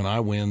 When I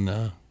win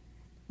the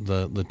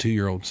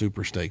 2-year-old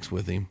super stakes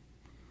with him,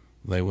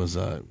 they was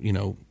a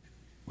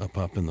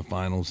pup in the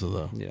finals of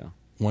the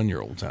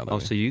 1-year-olds out of him. Oh,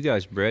 so you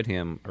guys bred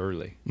him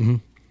early. Mm-hmm.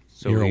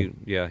 So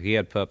he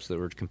had pups that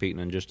were competing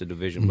in just a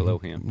division below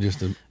him.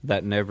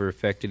 That never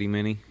affected him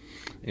any?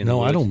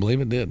 No, I don't believe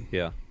it did.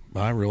 Yeah.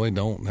 I really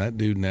don't. That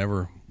dude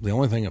never. The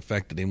only thing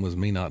affected him was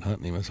me not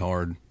hunting him as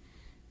hard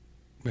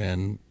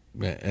and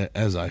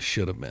as I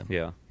should have been.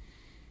 Yeah.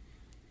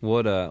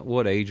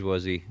 What age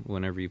was he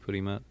whenever you put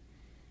him up?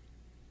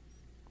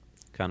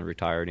 Kind of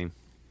retired him.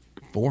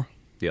 4.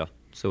 Yeah.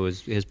 So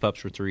his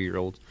pups were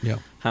 3-year-olds. Yeah.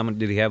 How many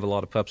did he have? A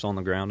lot of pups on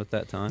the ground at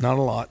that time? Not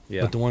a lot.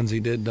 Yeah. But the ones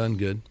he did done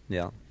good.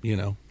 Yeah. You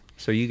know.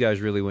 So you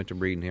guys really went to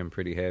breeding him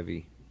pretty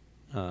heavy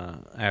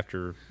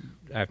after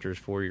his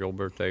 4-year-old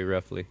birthday,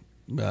 roughly.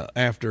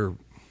 After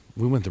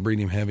we went to breed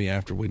him heavy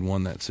after we'd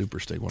won that super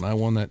stake. When I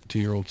won that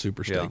 2-year-old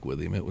super stake with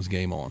him, it was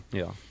game on.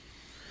 Yeah.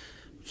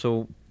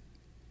 So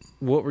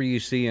what were you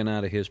seeing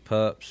out of his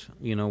pups?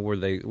 You know, were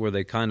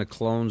they kind of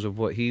clones of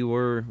what he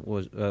was?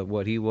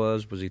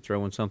 Was he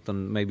throwing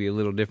something maybe a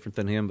little different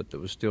than him, but that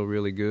was still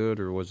really good,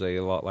 or was they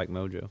a lot like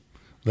Mojo?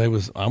 I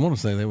want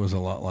to say they was a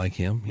lot like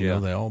him. You know,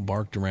 they all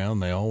barked around.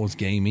 They all was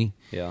gamey.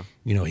 Yeah.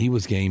 You know, he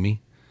was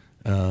gamey,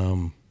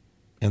 and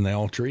they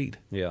all treed.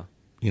 Yeah.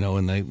 You know,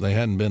 and they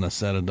hadn't been a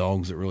set of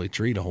dogs that really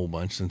treat a whole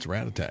bunch since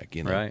Rat Attack.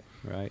 You know,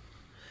 right.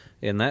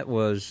 And that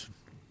was.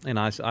 And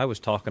I was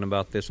talking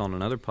about this on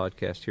another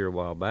podcast here a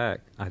while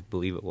back. I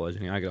believe it was.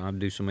 I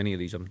do so many of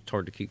these, it's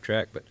hard to keep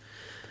track. But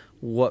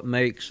what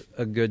makes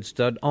a good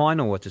stud? Oh, I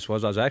know what this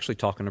was. I was actually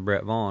talking to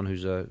Brett Vaughn,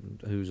 who's a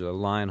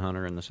lion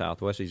hunter in the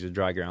Southwest. He's a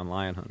dry ground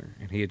lion hunter,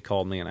 and he had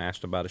called me and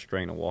asked about a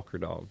strain of Walker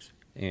dogs.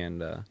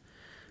 And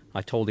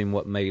I told him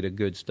what made a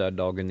good stud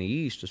dog in the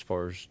East, as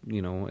far as,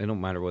 you know, it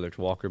don't matter whether it's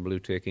Walker, Blue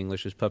Tick,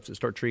 English, is pups that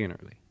start treeing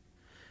early.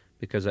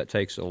 Because that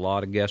takes a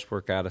lot of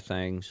guesswork out of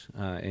things,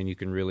 and you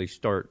can really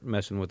start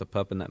messing with a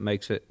pup, and that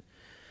makes it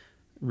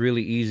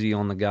really easy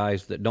on the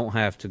guys that don't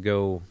have to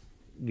go,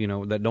 you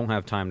know, that don't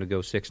have time to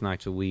go 6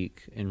 nights a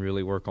week and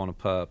really work on a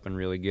pup and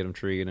really get them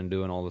treeing and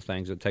doing all the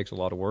things. It takes a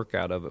lot of work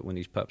out of it when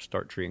these pups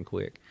start treeing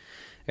quick.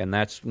 And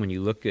that's when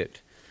you look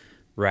at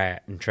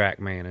Rat and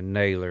Trackman and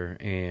Naylor,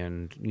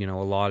 and, you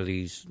know, a lot of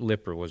these.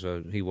 Lipper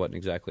he wasn't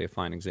exactly a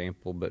fine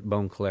example, but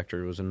Bone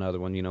Collector was another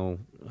one. You know,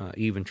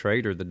 even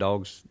Trader, the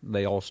dogs,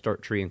 they all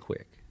start treeing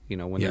quick. You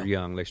know, when they're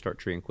young, they start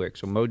treeing quick.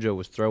 So Mojo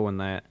was throwing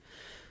that,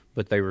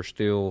 but they were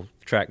still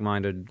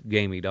track-minded,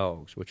 gamey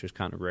dogs, which is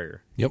kind of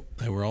rare. Yep,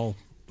 they were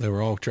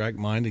all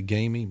track-minded,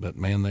 gamey, but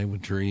man, they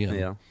would tree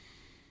and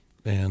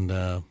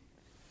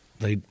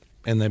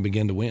they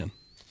began to win.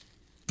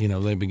 You know,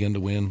 they began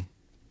to win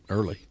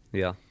early.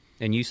 Yeah.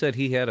 And you said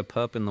he had a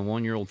pup in the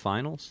 1-year-old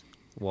finals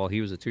while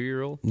he was a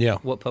 2-year-old? Yeah.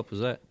 What pup was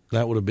that?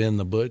 That would have been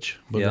the Butch,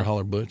 Booger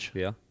Holler Butch.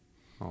 Yeah.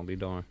 I'll be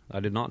darned. I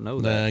did not know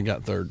that. I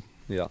got 3rd.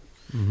 Yeah.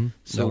 Mm-hmm.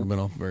 So that would have been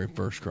off the very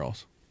first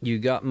cross. You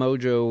got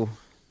Mojo,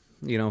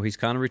 you know, he's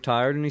kind of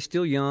retired and he's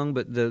still young,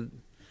 but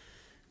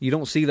you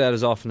don't see that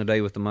as often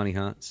today with the money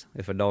hunts.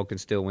 If a dog can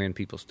still win,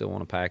 people still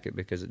want to pack it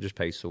because it just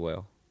pays so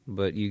well.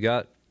 But you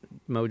got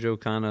Mojo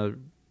kind of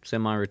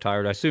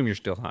semi-retired. I assume you're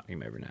still hunting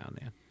him every now and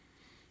then.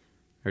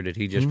 Or did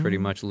he just pretty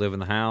much live in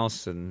the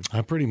house? And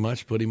I pretty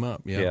much put him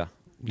up, yeah.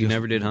 You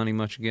never did hunt him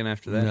much again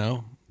after that?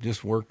 No,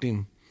 just worked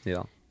him.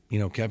 Yeah. You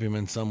know, kept him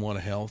in somewhat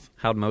of health.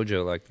 How'd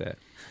Mojo like that?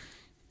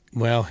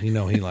 Well, you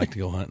know, he liked to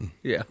go hunting.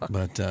 Yeah.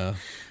 But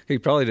he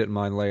probably didn't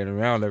mind laying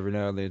around every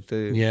now and then,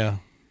 too. Yeah.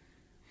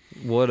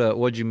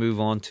 What'd you move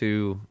on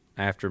to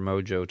after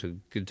Mojo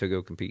to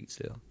go compete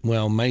still?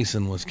 Well,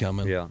 Mason was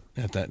coming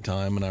at that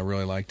time, and I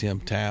really liked him.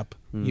 Tap.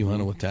 Mm-hmm. You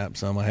hunted with Tap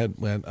some. I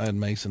had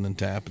Mason and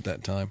Tap at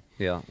that time.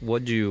 Yeah.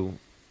 What'd you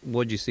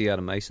see out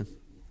of Mason?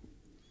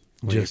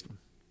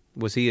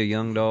 Was he a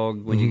young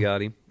dog when you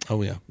got him?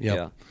 Oh, yeah. Yep.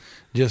 Yeah.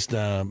 Just,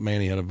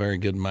 man, he had a very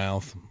good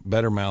mouth.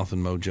 Better mouth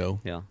than Mojo.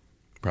 Yeah.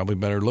 Probably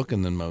better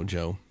looking than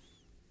Mojo.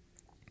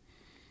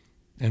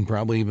 And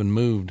probably even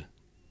moved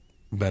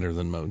better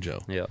than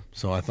Mojo. Yeah.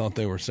 So I thought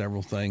there were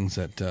several things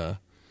that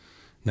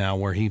now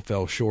where he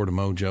fell short of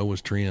Mojo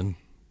was treeing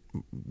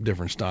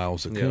different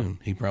styles of coon.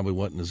 He probably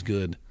wasn't as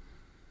good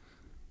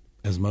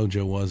as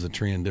Mojo was at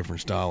treeing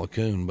different style of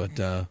coon, but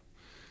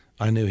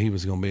I knew he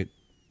was going to be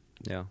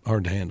Yeah.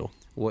 hard to handle.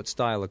 What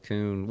style of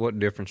coon? What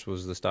difference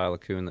was the style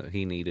of coon that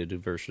he needed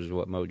versus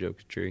what Mojo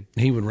could tree?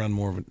 He would run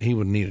more of a, he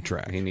would need a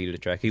track. He needed a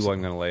track. He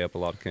wasn't going to lay up a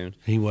lot of coons.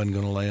 He wasn't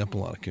going to lay up a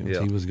lot of coons.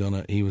 Yeah. He was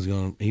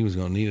going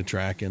to need a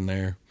track in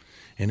there,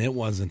 and it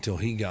wasn't until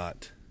he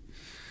got,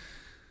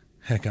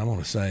 heck, I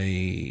want to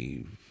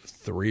say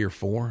 3 or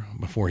 4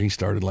 before he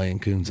started laying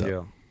coons up.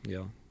 Yeah,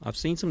 yeah. I've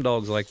seen some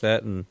dogs like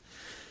that, and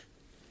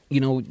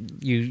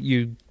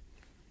you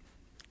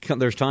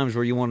there's times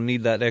where you want to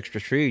need that extra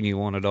tree, and you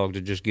want a dog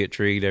to just get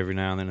treed every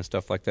now and then and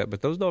stuff like that.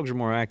 But those dogs are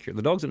more accurate.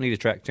 The dogs that need a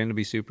track tend to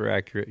be super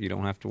accurate. You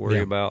don't have to worry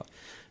about.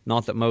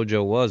 Not that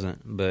Mojo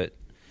wasn't, but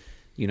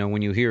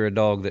when you hear a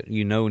dog that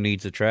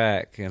needs a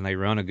track and they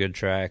run a good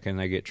track and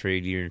they get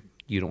treed,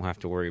 you don't have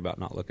to worry about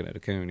not looking at a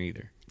coon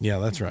either. Yeah,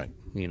 that's right.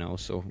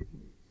 So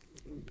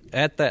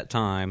at that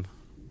time,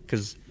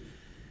 because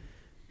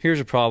here's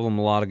a problem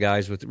a lot of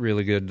guys with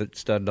really good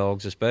stud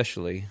dogs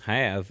especially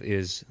have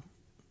is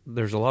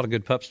there's a lot of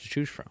good pups to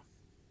choose from.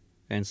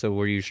 And so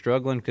were you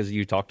struggling because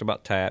you talked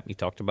about Tap, you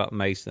talked about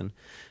Mason,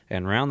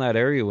 and around that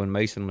area when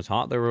Mason was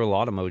hot, there were a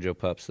lot of Mojo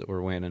pups that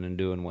were winning and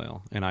doing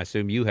well. And I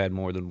assume you had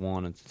more than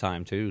one at the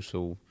time too,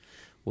 so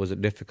was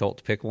it difficult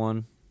to pick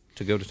one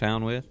to go to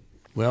town with?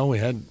 Well,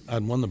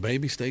 I'd won the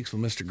baby stakes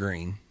with Mr.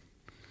 Green,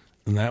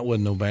 and that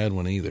wasn't no bad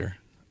one either.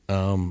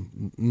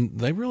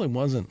 They really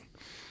wasn't.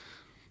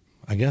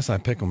 I guess I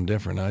pick them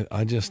different.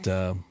 I just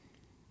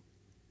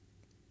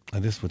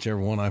whichever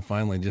one I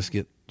finally just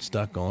get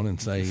stuck on and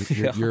say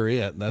you're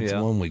it. That's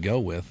the one we go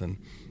with, and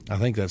I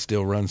think that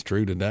still runs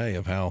true today.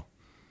 Of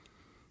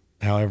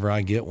however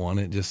I get one,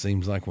 it just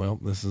seems like, well,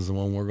 this is the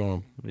one we're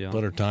going to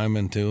put our time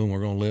into, and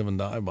we're going to live and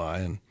die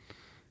by.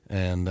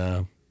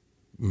 And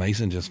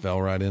Mason just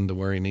fell right into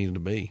where he needed to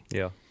be.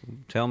 Yeah,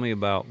 tell me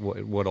about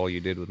what all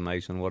you did with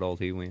Mason. What all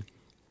did he win?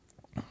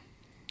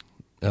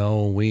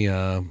 Oh, we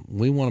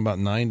won about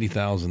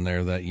 90,000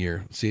 there that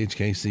year.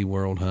 CHKC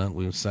World Hunt.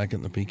 We were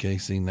second in the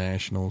PKC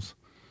Nationals.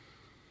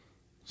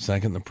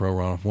 Second in the Pro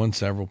Runoff. Won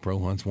several Pro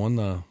Hunts. Won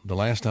the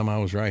last time I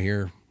was right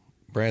here.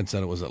 Brad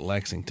said it was at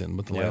Lexington,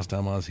 but the last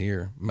time I was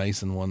here,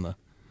 Mason won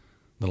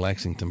the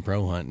Lexington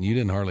Pro Hunt. And you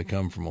didn't hardly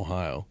come from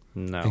Ohio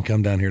and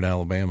come down here to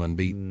Alabama and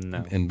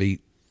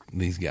beat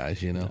these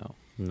guys.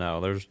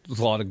 No, there's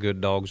a lot of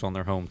good dogs on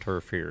their home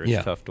turf here.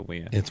 It's tough to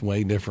win. It's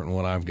way different than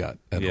what I've got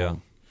at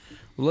home.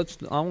 Well,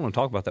 I want to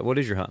talk about that. What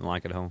is your hunting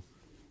like at home?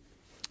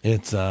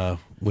 It's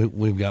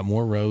we've got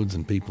more roads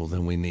and people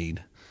than we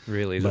need.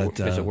 Really? Is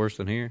it worse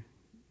than here?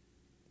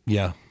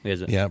 Yeah.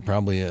 Is it? Yeah, it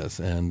probably is.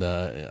 And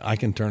I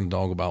can turn a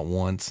dog about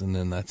once, and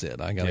then that's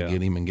it. I got to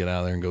get him and get out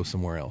of there and go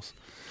somewhere else.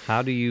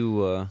 How do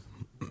you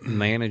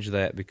manage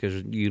that?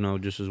 Because you know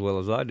just as well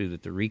as I do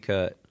that the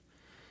recut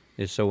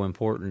is so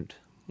important.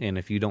 And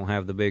if you don't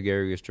have the big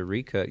areas to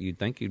recut, you'd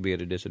think you'd be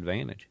at a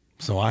disadvantage.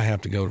 So I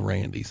have to go to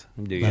Randy's.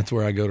 Do you? That's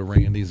where I go to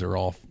Randy's or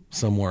off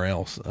somewhere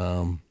else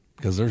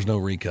because there's no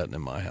recutting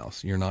in my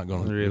house. You're not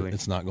going to. Really?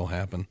 It's not going to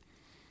happen.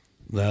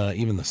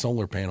 Even the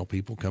solar panel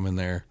people come in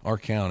there. Our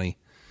county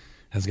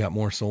has got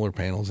more solar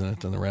panels in it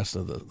than the rest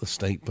of the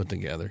state put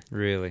together.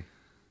 Really?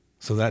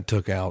 So that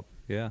took out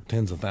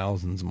tens of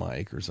thousands of my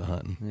acres of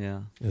hunting. Yeah.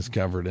 It's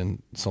covered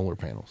in solar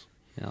panels.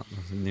 Yeah,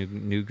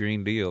 new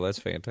Green Deal. That's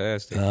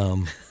fantastic.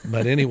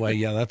 But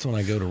anyway, that's when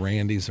I go to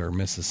Randy's or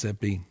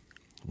Mississippi.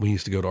 We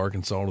used to go to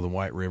Arkansas to the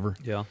White River.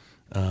 Yeah.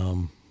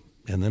 And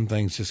them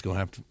things just going to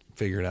have to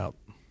figure it out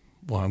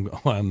while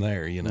I'm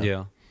there,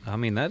 Yeah. I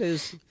mean, that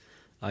is,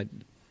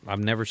 I've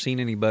never seen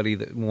anybody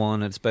that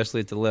won,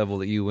 especially at the level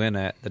that you win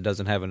at, that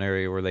doesn't have an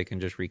area where they can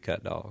just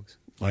recut dogs.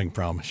 I can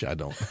promise you I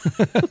don't.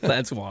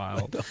 That's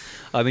wild.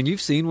 I mean,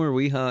 you've seen where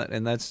we hunt,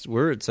 and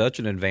we're at such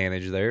an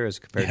advantage there as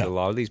compared to a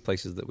lot of these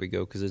places that we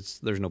go because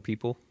there's no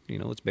people.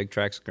 It's big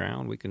tracts of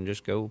ground. We can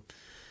just go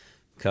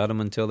cut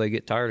them until they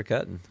get tired of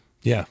cutting.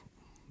 Yeah.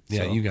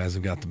 Yeah, So. you guys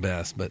have got the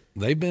best. But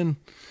they've been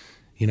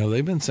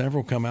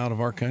several come out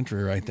of our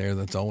country right there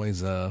that's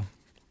always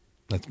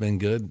that's been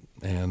good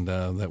and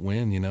that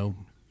win,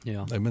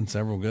 Yeah. They've been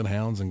several good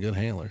hounds and good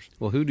handlers.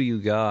 Well, who do you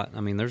got?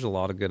 I mean, there's a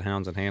lot of good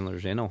hounds and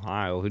handlers in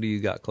Ohio. Who do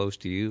you got close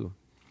to you?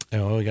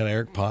 We got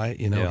Eric Pite.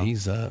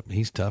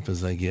 He's tough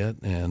as they get,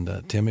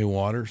 and Timmy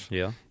Waters.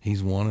 Yeah,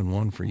 he's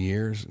won for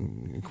years.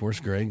 And of course,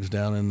 Greg's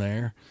down in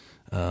there.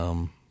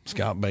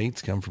 Scott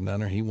Bates come from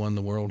down there. He won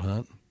the World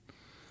Hunt.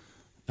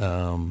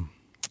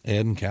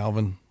 Ed and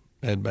Calvin,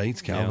 Ed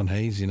Bates, Calvin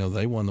Hayes.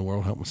 They won the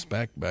World Hunt with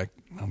Spec back.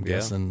 I'm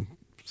guessing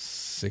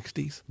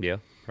 60s. Yeah,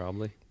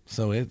 probably.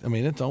 So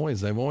they've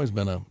always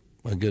been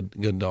a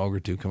good dog or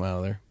two come out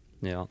of there.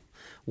 Yeah.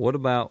 What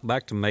about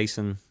back to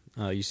Mason?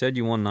 You said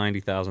you won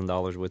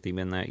 $90,000 with him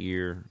in that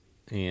year,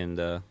 and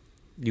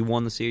you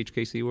won the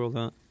CHKC World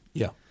Hunt?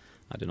 Yeah.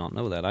 I did not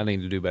know that. I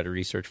need to do better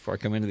research before I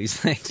come into these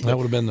things. That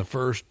would have been the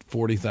first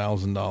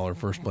 $40,000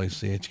 first place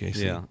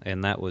CHKC. Yeah,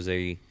 and that was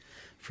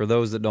for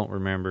those that don't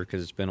remember,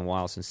 because it's been a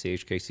while since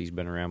CHKC's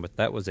been around, but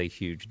that was a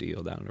huge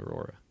deal down in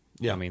Aurora.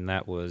 Yeah. I mean,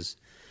 that was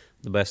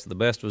the best of the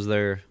best was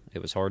there.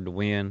 It was hard to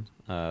win.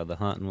 The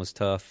hunting was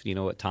tough.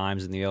 At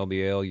times in the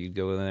LBL, you'd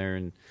go in there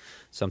and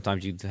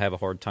sometimes you'd have a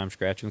hard time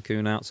scratching the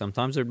coon out.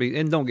 Sometimes there'd be,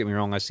 and don't get me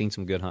wrong, I've seen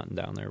some good hunting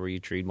down there where you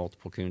treat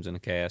multiple coons in a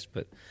cast,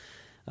 but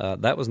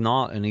that was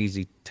not an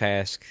easy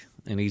task,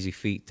 an easy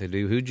feat to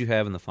do. Who'd you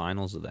have in the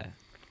finals of that?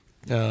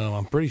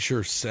 I'm pretty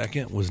sure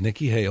second was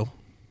Nicky Hale.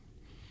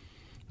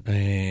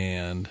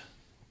 And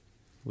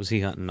was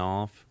he hunting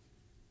off?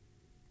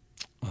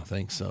 I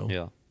think so.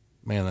 Yeah.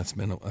 Man, that's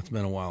been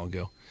a while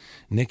ago.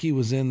 Nicky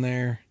was in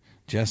there.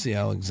 Jesse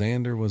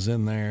Alexander was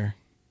in there.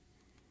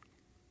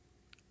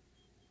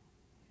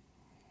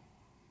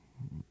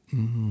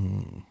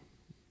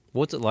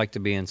 What's it like to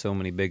be in so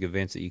many big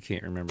events that you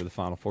can't remember the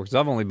Final Four? Because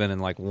I've only been in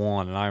like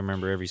one, and I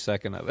remember every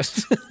second of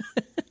it.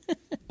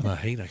 I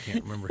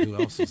can't remember who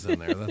else was in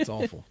there. That's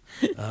awful.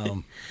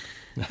 I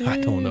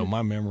don't know.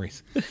 My memory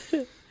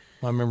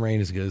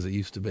ain't as good as it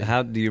used to be.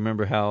 How do you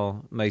remember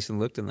how Mason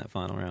looked in that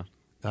final round?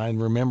 I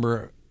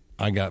remember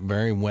I got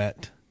very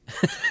wet.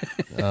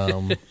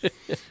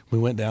 We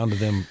went down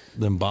to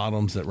them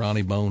bottoms that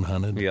Ronnie Bone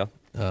hunted. Yeah.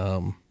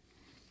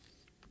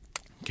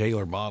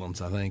 Kaler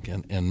bottoms, I think,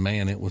 and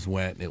man, it was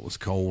wet. It was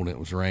cold. It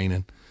was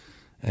raining,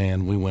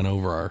 and we went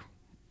over our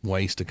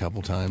waist a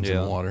couple times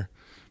in water.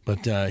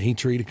 But he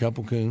treed a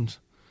couple coons.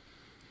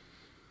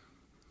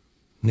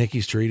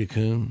 Nicky's treed a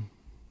coon,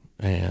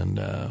 and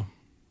I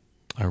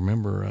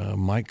remember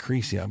Mike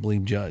Creasy, I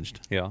believe,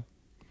 judged. Yeah,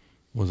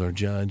 was our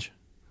judge,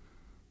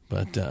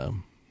 but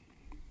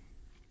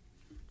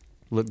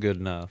looked good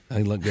enough.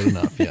 He looked good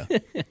enough, yeah.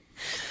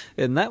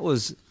 And that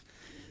was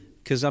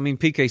because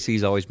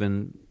PKC's always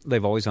been.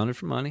 They've always hunted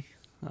for money.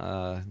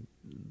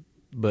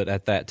 But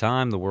at that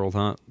time, the World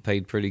Hunt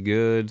paid pretty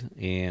good,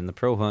 and the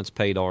Pro Hunts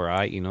paid all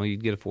right.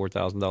 You'd get a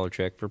 $4,000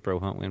 check for a Pro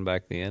Hunt win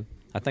back then.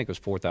 I think it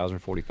was $4,000 or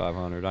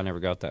 $4,500. I never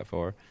got that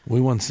far.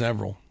 We won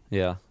several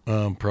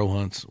Pro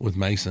Hunts with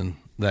Mason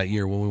that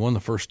year. Well, we won the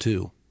first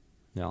two.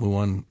 Yeah. We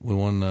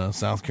won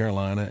South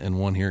Carolina and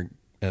one here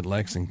at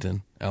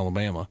Lexington,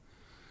 Alabama.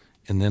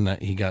 And then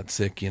he got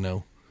sick,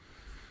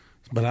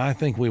 But I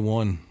think we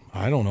won,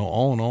 I don't know,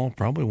 all in all,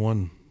 probably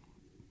won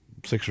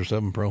 6 or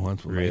 7 Pro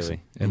Hunts with Mason.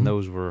 Really? And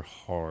those were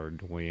hard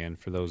to win.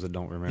 For those that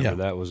don't remember,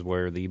 that was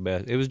where the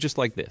best. It was just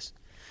like this.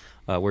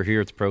 We're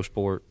here at the Pro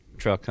Sport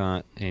Truck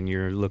Hunt, and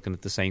you're looking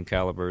at the same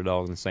caliber of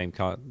dog and the same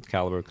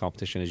caliber of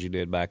competition as you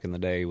did back in the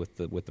day with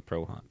the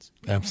Pro Hunts.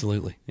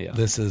 Absolutely. Yeah.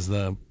 This is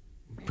the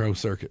pro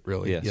circuit,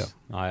 really. Yes. Yeah.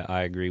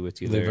 I agree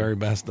with you the there. Very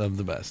best of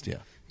the best, yeah.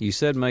 You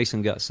said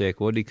Mason got sick.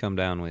 What did he come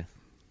down with?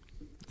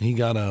 He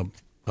got a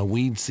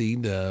weed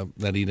seed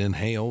that he'd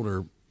inhaled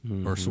or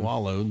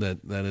swallowed that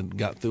had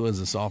got through his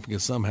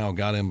esophagus, somehow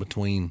got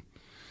in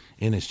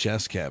his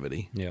chest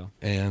cavity. Yeah.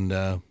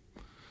 Mason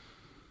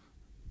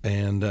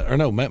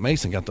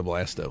got the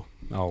blasto.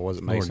 Oh, was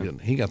it Mason?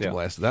 He got the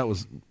blasto. That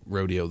was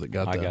Rodeo that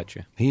got I got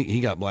you.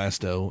 He got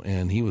blasto,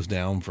 and he was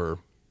down for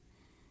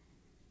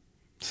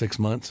 6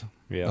 months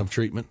of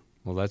treatment.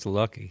 Well, that's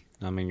lucky.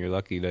 I mean, you're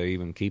lucky to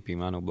even keep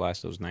him. I know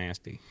blasto's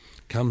nasty.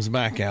 Comes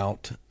back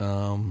out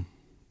of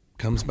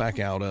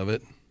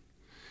it,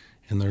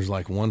 and there's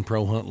like one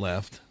Pro Hunt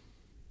left,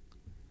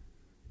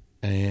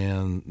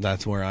 and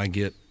that's where I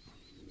get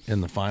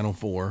in the Final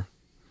Four,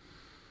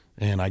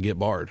 and I get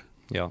barred.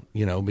 Yeah,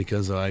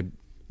 because I. Do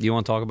you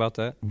want to talk about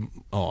that?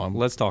 Oh,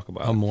 let's talk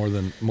about it. I'm more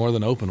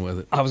than open with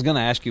it. I was going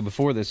to ask you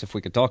before this if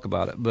we could talk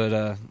about it,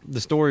 but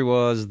the story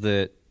was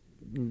that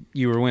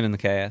you were winning the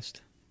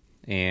cast,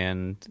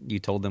 and you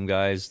told them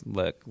guys,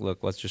 look,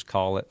 let's just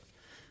call it.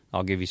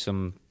 I'll give you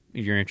some of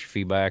your entry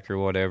fee back or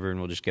whatever, and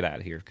we'll just get out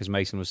of here because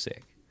Mason was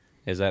sick.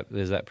 Is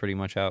that pretty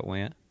much how it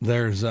went?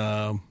 There's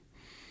I'm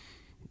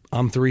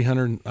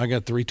 300. I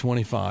got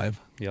 325.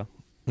 Yeah,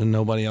 and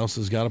nobody else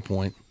has got a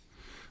point.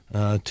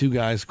 2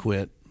 guys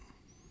quit,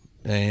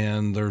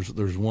 and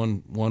there's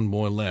one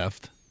boy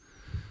left.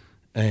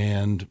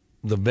 And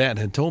the vet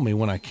had told me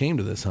when I came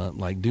to this hunt,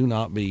 like, do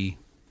not be,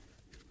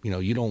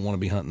 you don't want to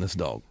be hunting this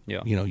dog.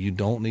 Yeah. You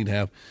don't need to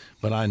have,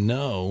 but I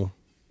know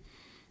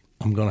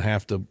I'm going to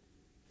have to,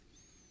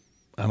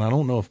 and I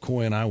don't know if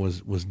Coy and I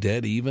was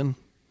dead even.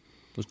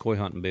 Was Coy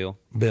hunting Bill?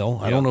 Bill.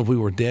 I don't know if we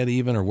were dead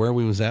even or where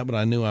we was at, but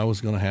I knew I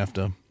was going to have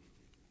to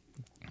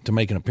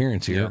make an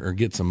appearance here or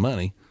get some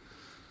money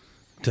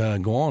to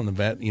go on. The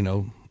vet,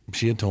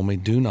 she had told me,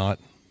 do not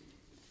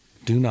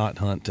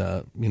hunt,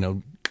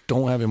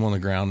 don't have him on the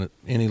ground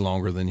any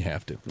longer than you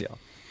have to. Yeah.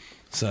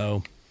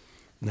 So,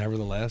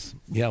 nevertheless,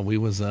 I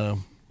was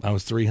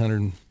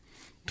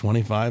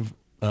 325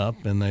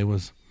 up, and there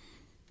was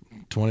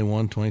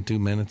 21, 22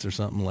 minutes or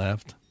something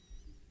left.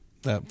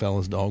 That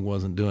fella's dog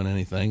wasn't doing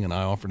anything, and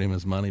I offered him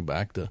his money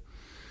back to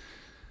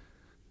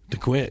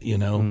quit,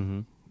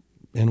 in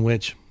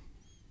which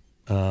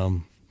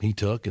he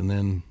took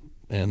and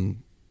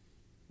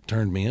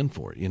turned me in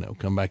for it,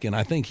 come back in.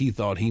 I think he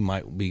thought he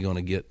might be going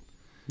to get.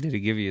 Did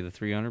he give you the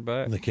 300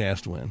 back? The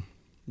cast win.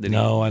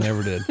 No, I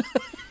never did.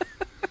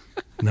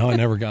 No, I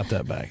never got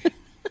that back.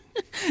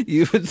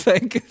 You would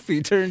think if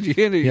he turned you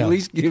in, he'd at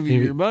least give you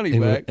your money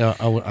back.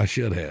 I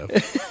should have.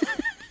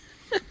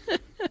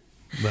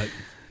 But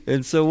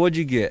And so what'd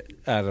you get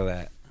out of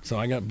that? so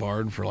I got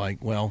barred for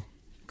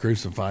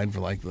crucified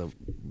for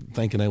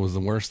thinking it was the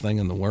worst thing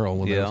in the world.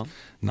 Well, there's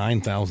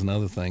 9,000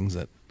 other things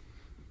that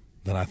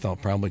I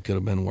thought probably could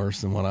have been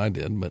worse than what I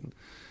did, but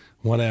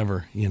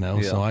whatever,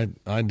 Yeah. So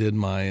I did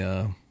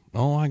my,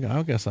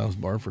 I guess I was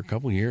barred for a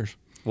couple of years.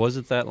 Was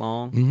it that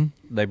long?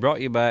 Mm-hmm. They brought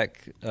you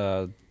back,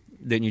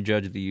 didn't you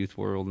judge the youth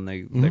world, and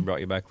they brought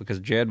you back because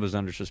Jed was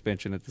under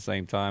suspension at the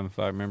same time, if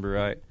I remember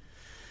right.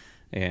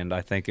 And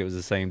I think it was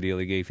the same deal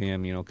he gave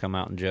him, come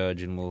out and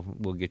judge, and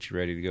we'll get you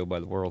ready to go by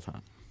the World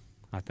Hunt.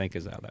 I think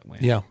is how that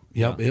went. Yeah,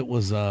 yep. Yeah. It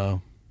was, I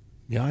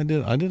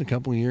did a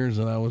couple of years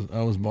that I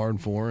was barred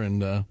for,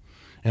 and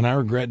I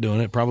regret doing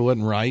it. Probably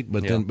wasn't right,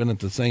 but then at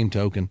the same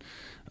token,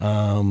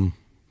 I've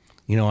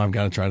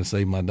got to try to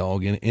save my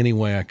dog in any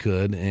way I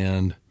could.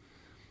 And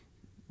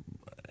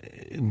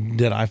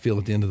did I feel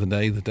at the end of the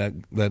day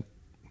that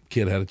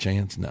kid had a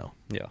chance? No.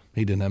 Yeah.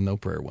 He didn't have no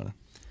prayer winning.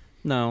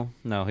 No,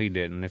 he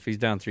didn't. If he's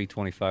down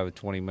 325 with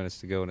 20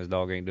 minutes to go and his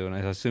dog ain't doing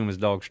it, I assume his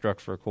dog struck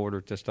for a quarter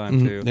at this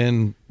time too.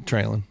 And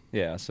trailing.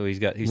 Yeah, so he's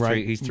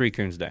Right. he's 3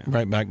 coons down.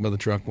 Right back by the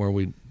truck where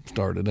we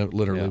started. It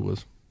literally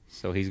was.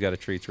 So he's got to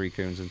tree 3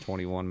 coons in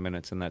 21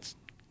 minutes, and that's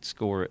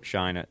score it,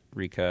 shine it,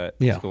 recut.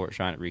 Yeah. Score it,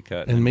 shine it,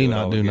 recut. And me it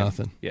not all do again.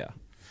 nothing. Yeah.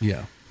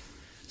 Yeah.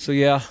 So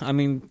I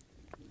mean,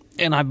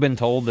 and I've been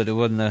told that it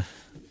wasn't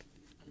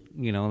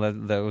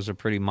that was a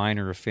pretty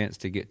minor offense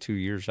to get 2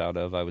 years out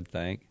of, I would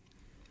think.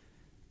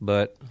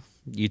 But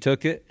you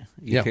took it.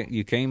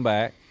 You came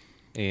back,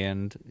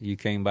 and you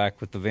came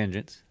back with the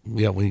vengeance.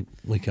 Yeah, we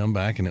come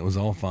back and it was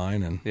all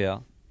fine, and maybe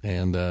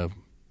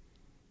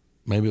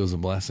it was a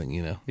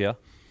blessing, Yeah,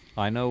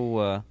 I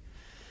know.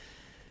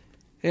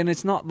 And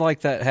it's not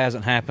like that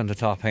hasn't happened to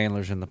top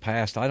handlers in the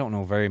past. I don't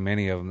know very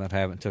many of them that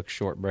haven't took a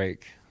short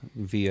break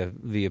via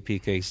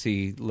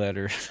PKC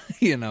letter.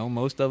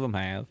 Most of them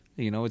have.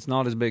 It's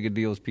not as big a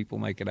deal as people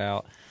make it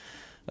out.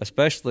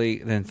 Especially,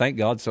 then thank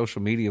God social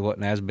media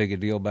wasn't as big a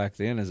deal back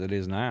then as it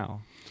is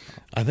now.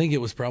 I think it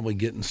was probably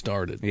getting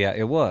started. Yeah,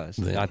 it was.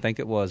 Then. I think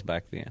it was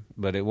back then.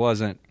 But it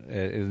wasn't,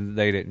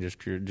 they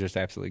didn't just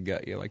absolutely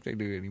gut you like they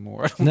do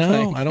anymore.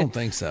 I don't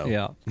think so.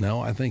 Yeah.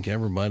 No, I think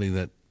everybody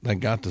that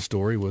got the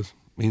story was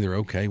either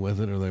okay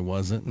with it or they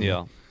wasn't. And,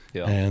 Yeah.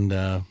 And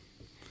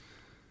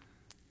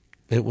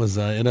it was,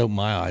 it opened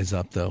my eyes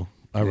up, though.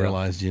 I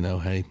realized,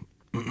 hey,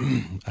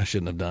 I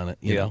shouldn't have done it.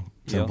 You know,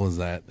 simple as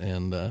that.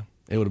 And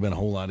it would have been a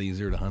whole lot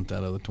easier to hunt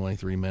that other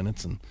 23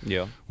 minutes and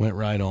went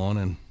right on,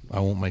 and I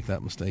won't make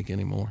that mistake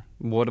anymore.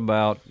 What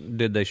about,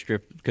 did they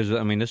strip, because,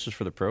 this is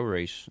for the pro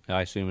race,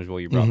 I assume is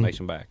where you brought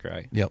Mason back,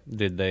 right? Yep.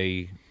 Did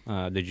they,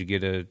 did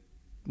you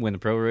win the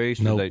pro race?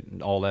 Nope.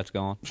 All that's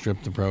gone?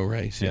 Stripped the pro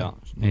race, yeah.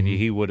 And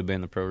he would have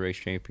been the pro race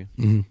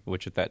champion,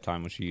 which at that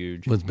time was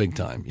huge. It was big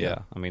time,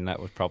 yeah.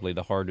 That was probably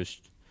the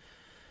hardest.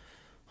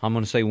 I'm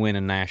going to say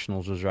winning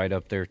nationals was right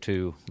up there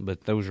too,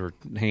 but those were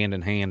hand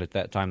in hand at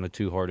that time the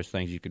 2 hardest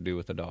things you could do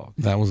with a dog.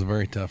 That was a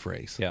very tough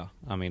race. Yeah,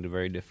 a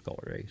very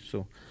difficult race.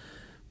 So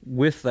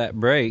with that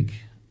break,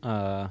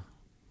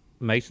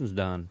 Mason's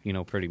done,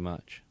 pretty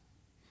much.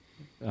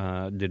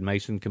 Did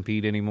Mason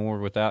compete anymore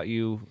without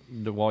you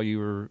while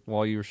you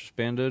were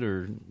suspended,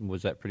 or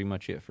was that pretty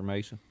much it for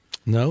Mason?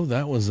 No,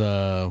 that was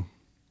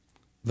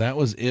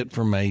it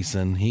for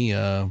Mason.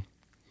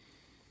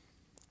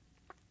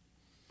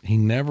 He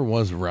never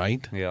was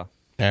right. Yeah.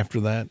 After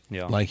that,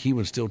 Yeah. He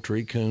would still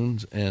treat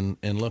coons and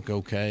look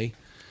okay,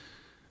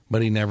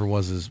 but he never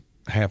was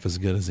half as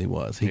good as he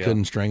was. He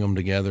couldn't string them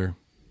together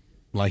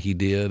like he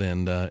did,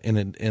 and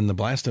the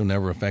blasto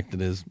never affected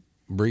his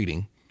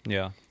breeding.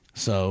 Yeah.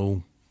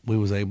 So we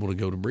was able to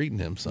go to breeding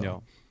him.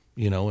 So,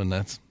 and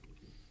that's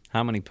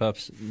how many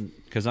pups?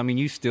 Because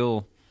you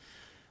still.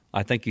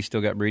 I think you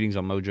still got breedings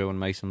on Mojo and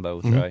Mason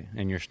both, right?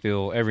 And you're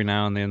still, every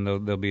now and then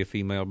there'll be a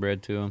female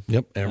bred to them.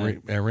 Yep,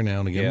 every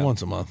now and again,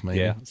 once a month maybe.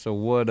 Yeah.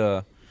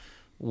 So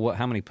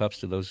how many pups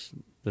does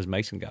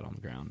Mason got on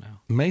the ground now?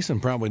 Mason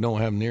probably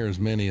don't have near as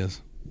many as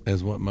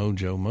what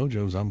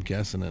Mojo's, I'm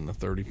guessing, in the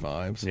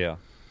 35s. Yeah.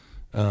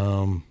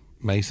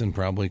 Mason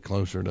probably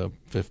closer to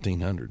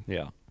 1,500.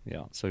 Yeah.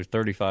 So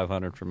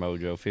 3,500 for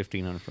Mojo,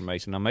 1,500 for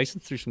Mason. Now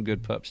Mason threw some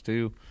good pups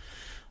too.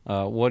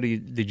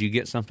 Did you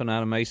get something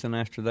out of Mason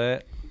after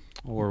that?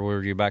 Or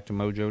were you back to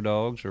Mojo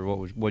dogs, or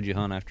what'd you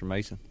hunt after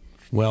Mason?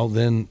 Well,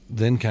 then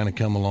kind of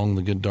come along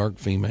the good dark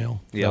female.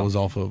 Yeah. That was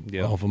off of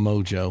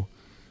Mojo.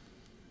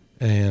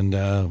 And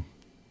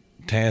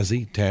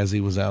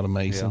Tazzy was out of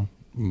Mason.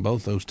 Yeah.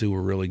 Both those two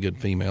were really good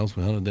females.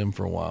 We hunted them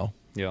for a while.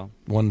 Yeah.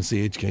 Won the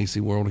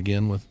CHKC World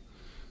again with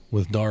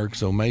dark.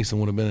 So Mason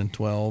would have been in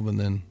 12, and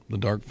then the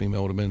dark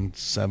female would have been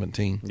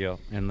 17. Yeah,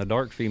 and the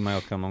dark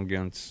female come on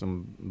against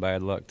some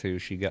bad luck too.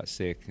 She got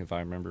sick, if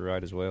I remember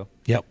right, as well.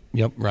 Yep.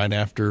 Right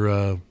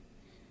after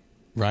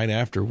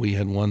we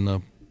had won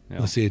the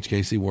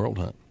CHKC World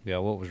Hunt. Yeah,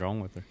 what was wrong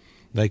with her?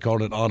 They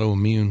called it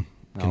autoimmune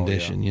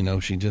condition.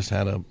 Yeah. She just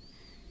had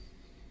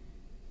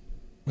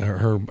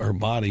her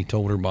body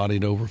told her body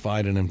to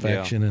overfight an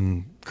infection,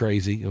 and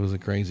crazy. It was a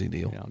crazy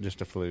deal. Yeah,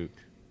 just a fluke.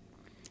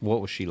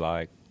 What was she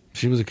like?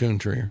 She was a coon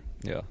treer.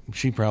 Yeah.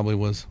 She probably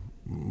was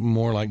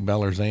more like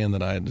Bellerzan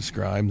that I had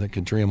described, that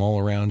could tree them all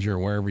around you or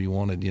wherever you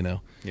wanted,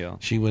 Yeah.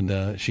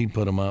 She'd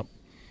put them up.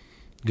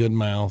 Good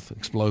mouth,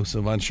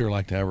 explosive. I'd sure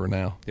like to have her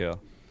now. Yeah.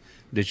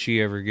 Did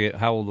she ever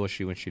how old was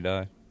she when she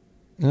died?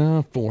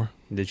 4.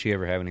 Did she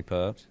ever have any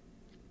pups?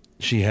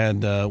 She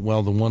had, the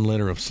one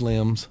litter of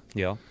Slims.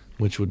 Yeah.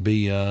 Which would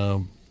be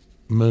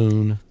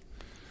Moon,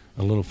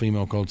 a little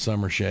female called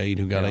Summer Shade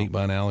who got ate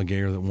by an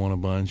alligator that won a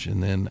bunch,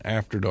 and then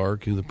After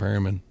Dark, who the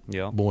Perriman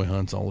boy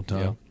hunts all the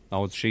time. Yeah.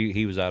 Oh,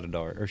 he was out of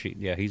dark, or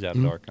he's out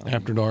of dark.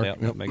 After Dark. Yeah,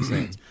 that makes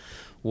sense.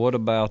 What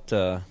about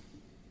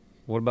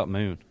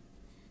Moon?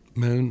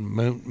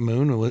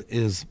 Moon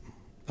is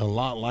a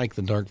lot like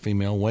the dark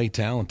female, way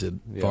talented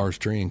as far as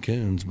treeing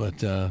coons,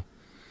 but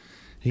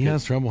he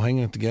has trouble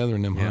hanging it together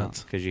in them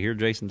hunts. Because you hear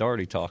Jason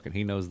Daugherty talking,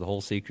 he knows the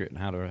whole secret and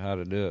how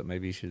to do it.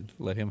 Maybe you should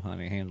let him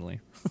handle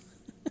him.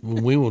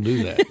 We will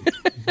do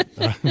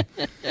that.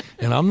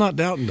 And I'm not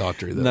doubting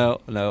Doctor,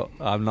 though. No,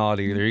 I'm not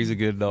either. He's a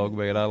good dog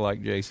man. I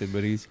like Jason,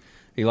 but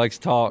he likes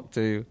to talk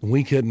too.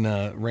 We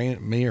couldn't,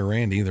 me or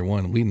Randy, either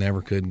one, we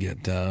never could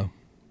get,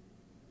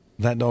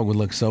 that dog would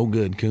look so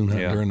good coon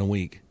hunting during the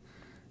week.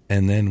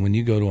 And then when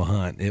you go to a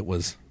hunt, it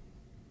was,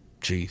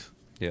 geez.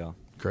 Yeah.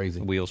 Crazy.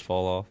 The wheels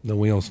fall off. The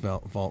wheels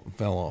fell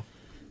off.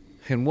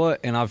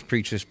 And I've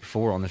preached this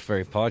before on this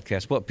very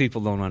podcast, what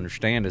people don't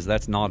understand is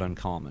that's not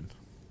uncommon.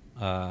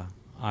 I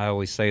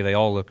always say they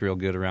all look real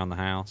good around the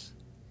house,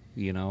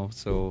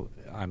 so,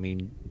 I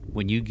mean,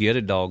 when you get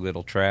a dog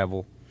that'll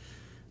travel,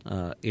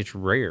 it's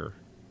rare.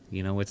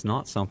 It's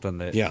not something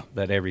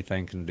that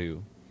everything can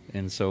do.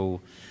 And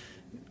so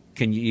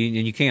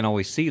you can't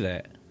always see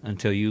that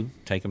until you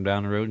take them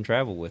down the road and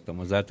travel with them.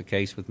 Was that the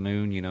case with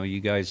Moon? You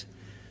guys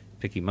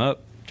pick him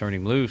up, turn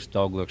him loose,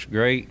 dog looks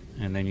great,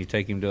 and then you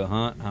take him to a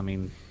hunt. I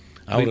mean,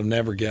 I would have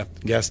never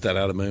guessed that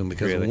out of Moon,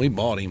 because when we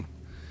bought him,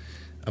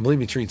 I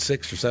believe he treated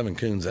 6 or 7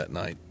 coons that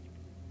night.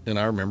 And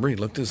I remember he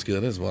looked as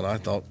good as what I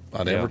thought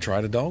I'd ever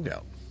tried a dog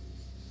out.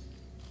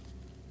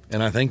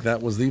 And I think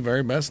that was the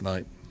very best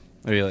night.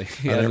 Really?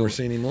 I've ever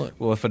seen him look.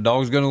 Well, if a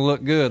dog's going to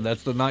look good,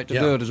 that's the night to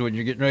do it, is when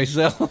you're getting ready to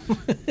sell them.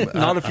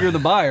 Not if you're the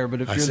buyer,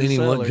 but if you're the seller. I've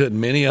seen him look good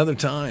many other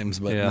times,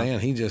 but man,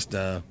 he just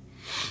couldn't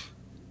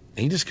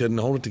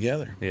hold it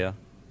together. Yeah.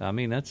 I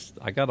mean,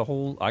 I got a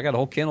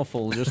whole kennel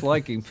full just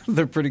like him.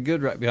 They're pretty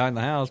good right behind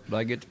the house, but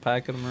I get to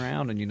packing them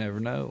around, and you never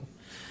know.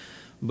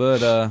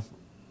 But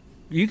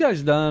you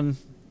guys done,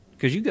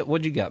 because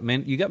what'd you got?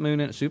 Man, you got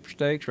Moon in at Super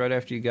Stakes right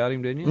after you got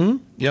him, didn't you?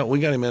 Mm-hmm. Yeah, we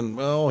got him in.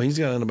 Oh, he's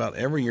got in about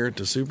every year at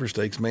the Super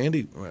Stakes.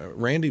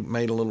 Randy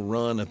made a little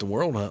run at the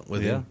World Hunt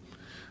with him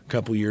a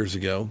couple years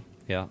ago.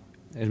 Yeah.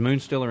 Is Moon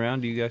still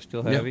around? Do you guys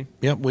still have him?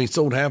 Yep, we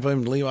sold half of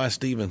him to Levi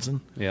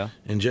Stevenson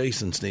and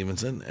Jason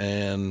Stevenson,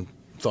 and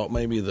thought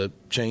maybe the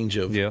change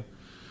of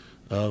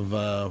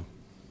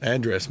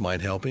address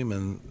might help him,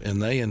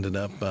 and they ended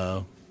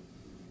up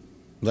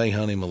they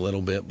hunt him a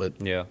little bit, but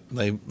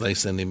they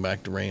send him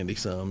back to Randy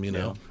some,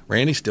 Yeah.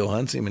 Randy still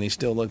hunts him, and he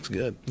still looks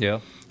good.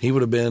 Yeah. He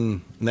would have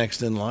been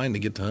next in line to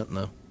get to hunt in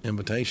the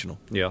Invitational.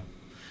 Yeah.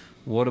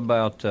 What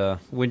about,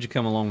 when'd you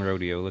come along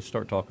rodeo? Let's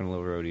start talking a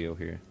little rodeo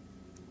here.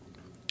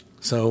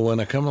 So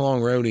when I come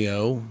along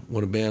rodeo,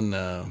 would have been,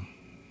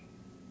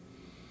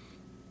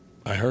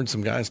 I heard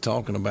some guys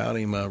talking about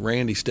him.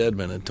 Randy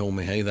Stedman had told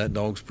me, hey, that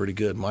dog's pretty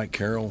good. Mike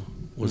Carroll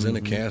was in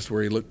a cast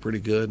where he looked pretty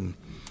good, and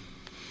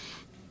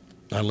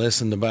I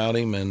listened about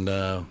him, and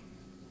I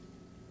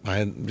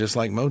had, just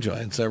like Mojo, I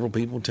had several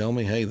people tell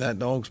me, hey, that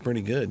dog's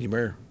pretty good. You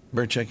better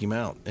check him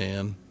out.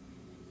 And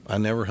I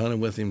never hunted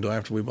with him until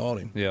after we bought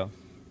him. Yeah.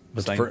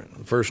 But the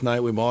first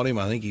night we bought him,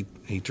 I think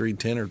he treed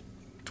 10 or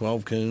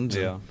 12 coons.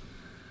 Yeah.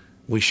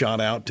 We shot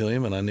out to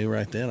him, and I knew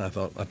right then. I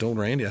told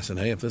Randy, I said,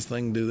 hey, if this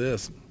thing can do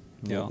this,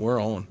 we're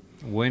on.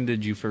 When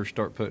did you first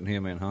start putting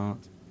him in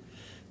hunts?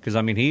 Because,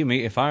 I mean,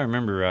 if I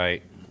remember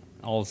right,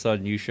 all of a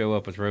sudden you show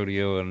up with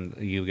rodeo and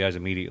you guys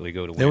immediately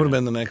go to win. It would have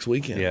been the next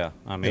weekend. Yeah.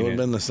 I mean, it would have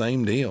been the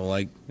same deal,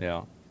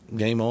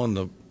 game on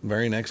the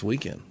very next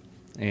weekend.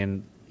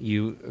 And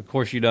of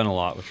course, you've done a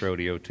lot with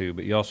rodeo too,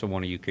 but you also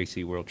won a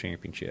UKC World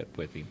Championship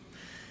with him.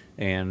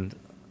 And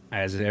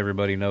as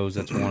everybody knows,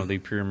 that's one of the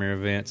premier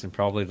events and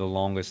probably the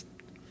longest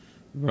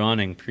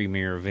running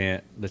premier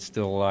event that's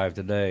still alive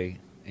today.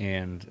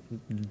 And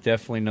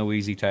definitely no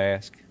easy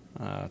task.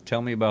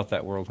 Tell me about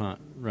that World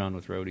Hunt run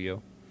with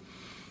rodeo.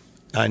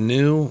 I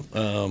knew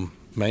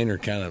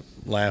Maynard kind of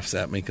laughs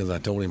at me because I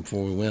told him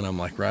before we went, I'm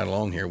like, right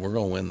along here, we're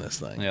going to win this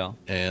thing. Yeah.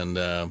 And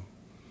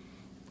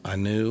I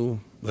knew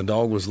the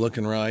dog was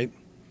looking right.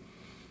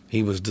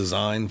 He was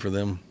designed for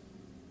them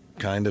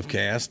kind of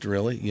cast,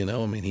 really.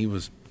 I mean, he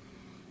was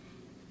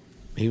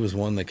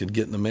one that could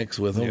get in the mix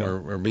with them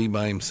or be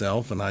by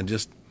himself. And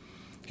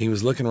he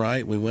was looking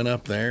right. We went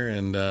up there,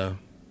 and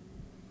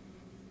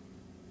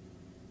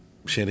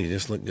he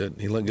just looked good.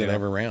 He looked good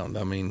every round.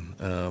 I mean,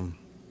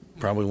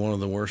 probably one of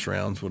the worst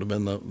rounds would have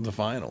been the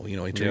final. He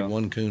treated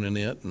one coon in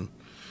it and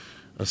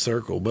a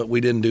circle, but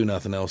we didn't do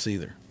nothing else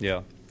either.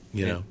 Yeah.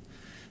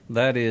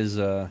 That is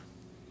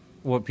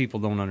what people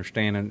don't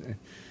understand. And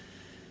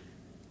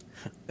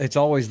it's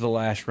always the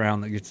last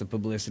round that gets the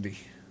publicity.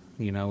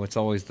 You know, it's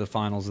always the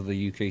finals of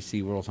the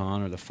UKC World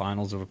Hunt or the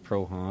finals of a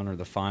pro hunt or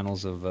the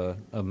finals of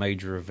a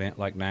major event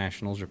like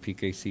Nationals or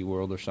PKC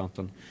World or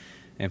something.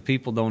 And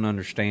people don't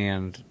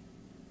understand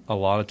a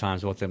lot of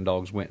times what them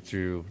dogs went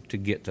through to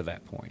get to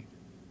that point.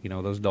 You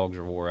know, those dogs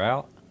are wore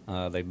out.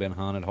 They've been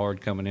hunted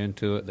hard coming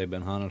into it. They've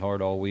been hunted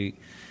hard all week.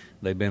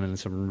 They've been in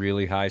some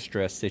really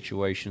high-stress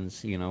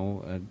situations, you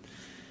know.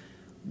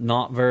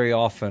 Not very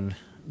often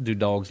do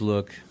dogs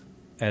look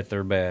at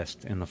their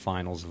best in the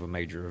finals of a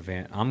major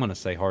event. I'm going to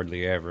say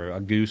hardly ever. A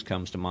Goose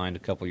comes to mind a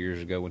couple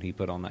years ago when he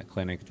put on that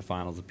clinic at the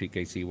finals of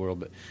PKC World.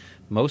 But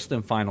most of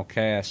them final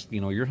casts, you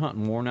know, you're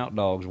hunting worn-out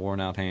dogs,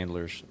 worn-out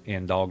handlers,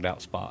 in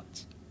dogged-out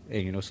spots.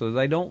 And, you know, so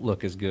they don't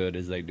look as good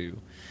as they do.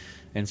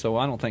 And so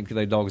I don't think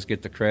the dogs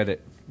get the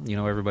credit. You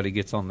know, everybody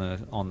gets on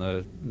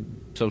the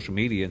social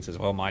media and says,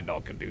 well, my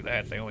dog can do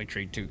that. They only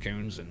treat 2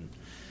 coons in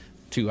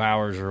 2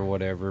 hours or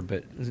whatever.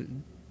 But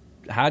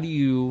how do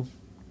you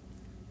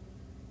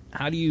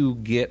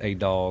get a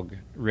dog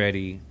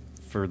ready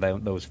for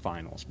those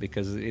finals?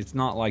 Because it's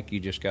not like you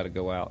just got to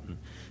go out. And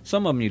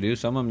some of them you do.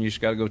 Some of them you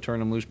just got to go turn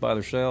them loose by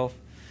themselves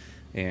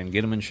and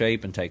get them in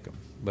shape and take them.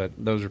 But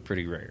those are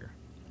pretty rare.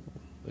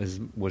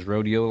 Was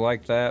rodeo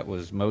like that?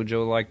 Was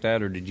Mojo like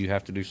that? Or did you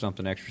have to do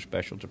something extra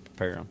special to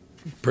prepare them?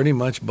 Pretty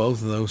much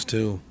both of those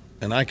two.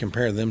 And I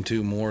compare them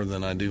two more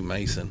than I do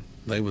Mason.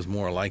 They was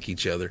more like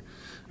each other.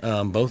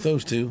 Both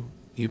those two,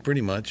 you pretty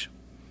much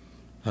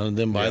hunted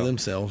them by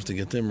themselves to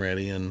get them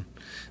ready, and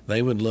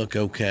they would look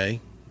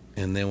okay.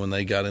 And then when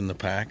they got in the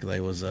pack,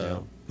 they was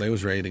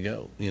ready to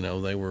go. You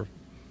know, they were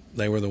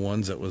the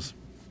ones that was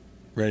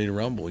ready to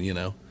rumble. You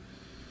know,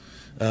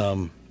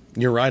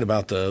 you're right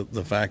about the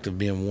fact of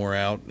being wore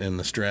out and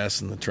the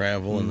stress and the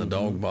travel and the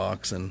dog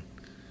box and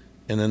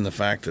then the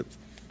fact that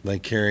they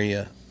carry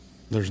you.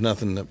 There's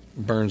nothing that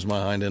burns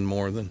my hind end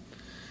more than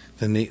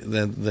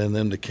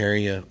them to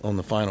carry you on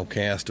the final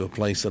cast to a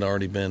place that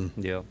already been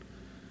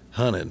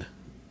hunted.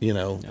 You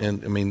know,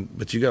 and I mean,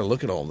 but you got to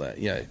look at all that.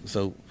 Yeah,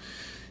 so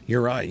you're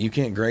right. You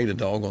can't grade a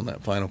dog on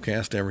that final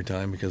cast every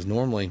time because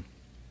normally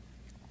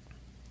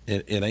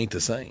it ain't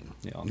the same.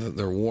 Yeah.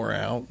 They're wore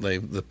out.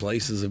 The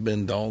places have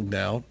been dogged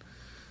out.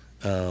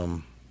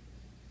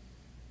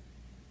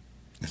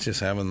 It's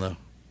just having the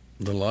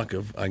luck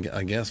of I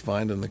guess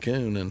finding the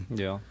coon, and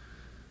we've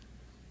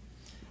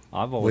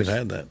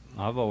had that.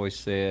 I've always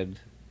said,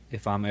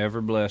 if I'm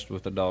ever blessed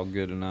with a dog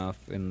good enough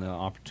and the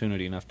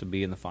opportunity enough to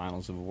be in the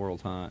finals of a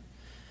world hunt,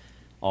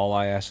 all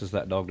I ask is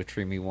that dog to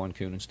tree me 1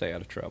 coon and stay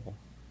out of trouble.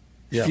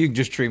 Yeah. If you can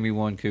just tree me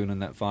 1 coon in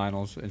that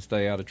finals and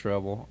stay out of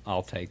trouble,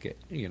 I'll take it,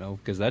 you know,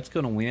 because that's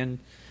going to win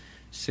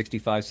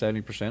 65,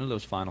 70% of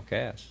those final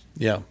casts.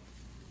 Yeah.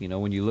 You know,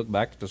 when you look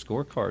back at the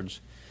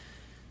scorecards,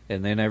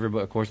 and then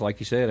everybody, of course,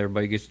 like you said,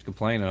 everybody gets to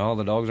complaining, oh,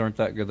 the dogs aren't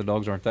that good, the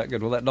dogs aren't that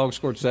good. Well, that dog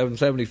scored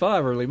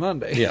 775 early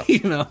Monday. Yeah.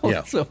 You know?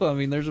 Yeah. So, I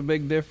mean, there's a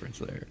big difference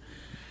there.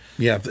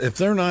 Yeah, if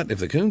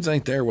the coons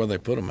ain't there where they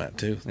put them at,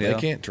 too, they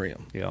can't tree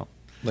them. Yeah.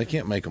 They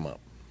can't make them up.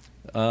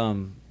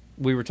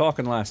 We were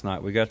talking last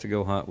night. We got to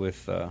go hunt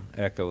with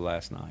Echo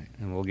last night,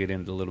 and we'll get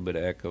into a little bit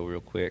of Echo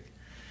real quick.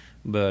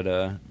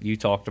 But you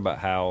talked about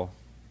how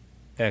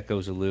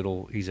Echo's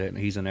he's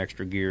an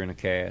extra gear in a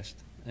cast,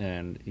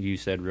 and you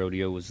said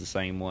rodeo was the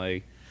same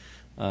way.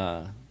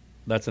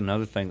 That's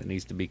another thing that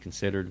needs to be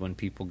considered when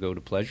people go to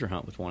pleasure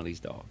hunt with one of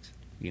these dogs.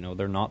 You know,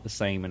 they're not the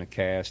same in a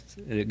cast.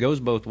 It goes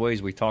both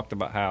ways. We talked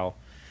about how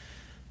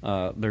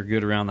they're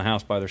good around the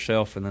house by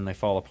themselves, and then they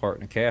fall apart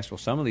in a cast. Well,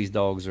 some of these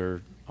dogs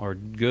are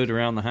good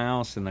around the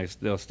house, and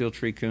they'll still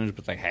tree coons,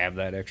 but they have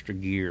that extra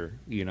gear,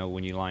 you know,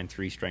 when you line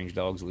 3 strange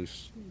dogs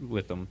loose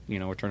with them, you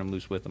know, or turn them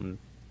loose with them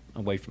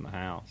away from the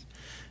house.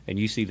 And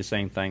you see the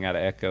same thing out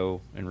of Echo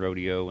and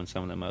rodeo and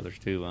some of them others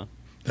too, huh?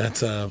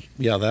 That's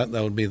that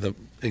would be the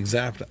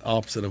exact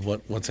opposite of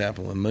what's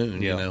happened with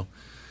Moon. You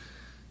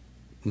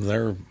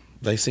know,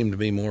 they seem to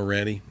be more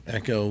ready.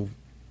 Echo,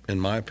 in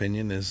my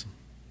opinion, is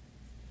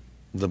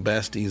the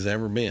best he's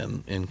ever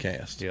been in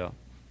cast. Yeah,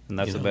 and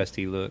that's the best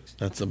he looks.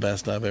 That's the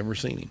best I've ever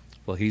seen him.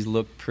 Well, he's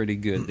looked pretty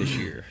good this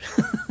year.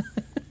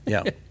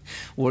 Yeah.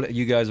 What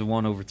you guys have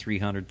won over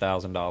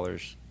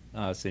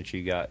 $300,000 since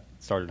you got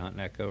started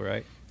hunting Echo,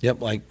 right? Yep,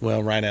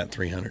 right at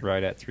 300.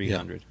 Right at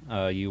 300.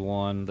 Yeah. You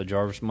won the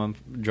Jarvis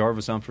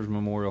Humphreys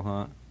Memorial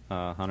Hunt,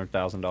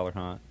 $100,000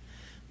 hunt.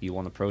 You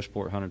won the Pro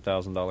Sport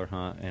 $100,000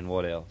 hunt, and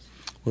what else?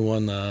 We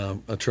won a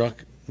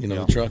truck,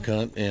 the truck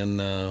hunt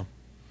in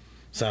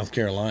South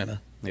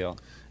Carolina. Yeah.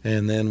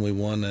 And then we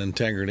won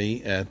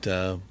Integrity at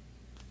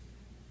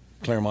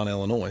Claremont,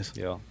 Illinois.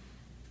 Yeah.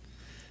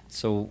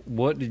 So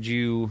what did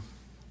you,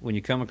 when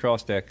you come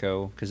across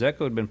Echo, because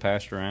Echo had been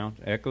passed around,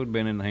 Echo had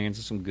been in the hands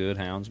of some good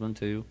houndsmen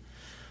too.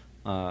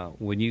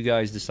 When you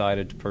guys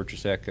decided to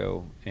purchase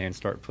Echo and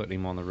start putting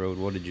him on the road,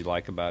 what did you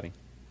like about him?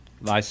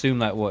 I assume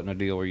that wasn't a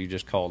deal where you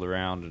just called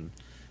around and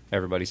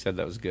everybody said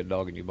that was a good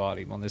dog and you bought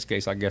him. On this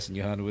case, I'm guessing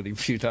you hunted with him a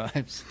few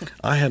times.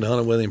 I had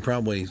hunted with him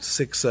probably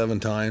 6-7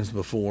 times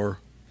before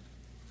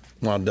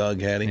while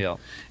Doug had him. Yeah.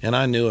 And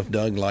I knew if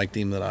Doug liked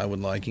him that I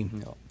would like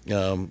him.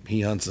 Yeah.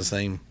 He hunts the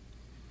same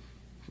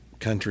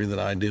country that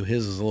I do.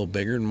 His is a little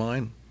bigger than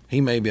mine.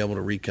 He may be able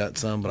to recut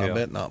some, but Yeah. I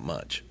bet not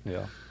much.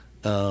 Yeah.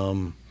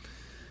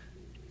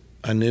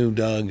 I knew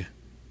Doug.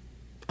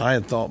 I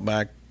had thought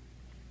back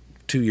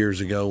 2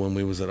 years ago when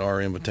we was at our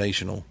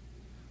invitational.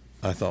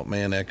 I thought,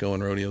 man, Echo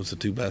and Rodeo's the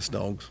two best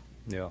dogs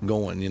Yeah.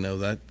 going.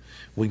 That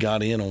we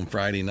got in on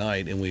Friday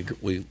night and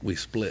we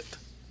split.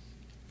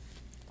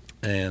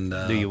 And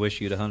Do you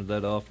wish you'd have hunted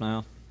that off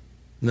now?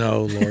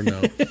 no, Lord,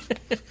 no,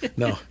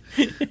 no.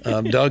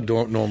 Doug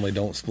normally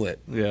don't split.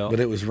 Yeah. But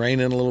it was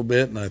raining a little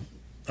bit, and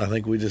I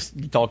think we just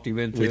You talked him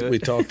into it. we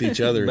talked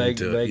each other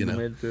Begged into it. him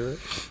into it.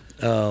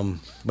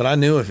 But I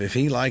knew if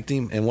he liked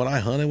him, and when I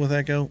hunted with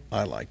Echo,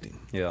 I liked him.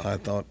 Yeah. I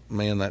thought,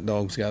 man, that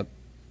dog's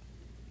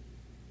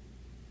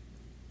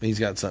he's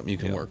got something you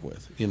can Yeah. work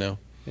with,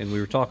 And we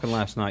were talking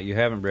last night. You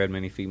haven't bred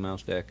many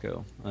females to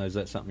Echo. Is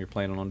that something you're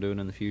planning on doing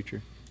in the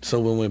future? So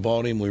when we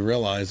bought him, we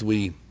realized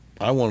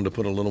I wanted to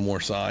put a little more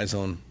size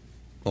on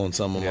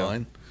some of Yeah.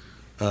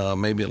 mine,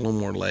 maybe a little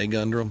more leg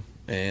under them,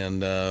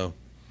 and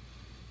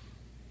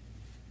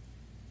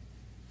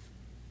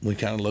we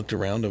kind of looked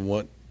around at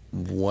what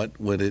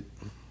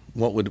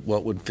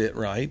would fit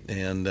right,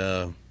 and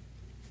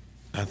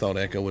I thought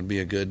Echo would be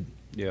a good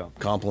Yeah.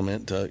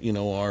 complement to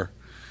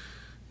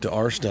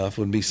our stuff.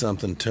 Would be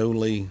something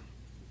totally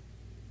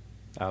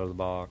Out of the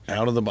box.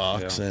 out of the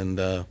box, Yeah.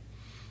 and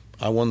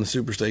I won the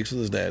Super Stakes with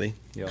his daddy,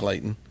 Yeah.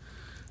 Clayton.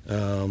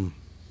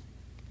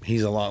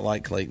 He's a lot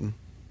like Clayton,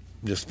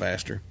 just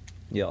faster,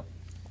 Yeah.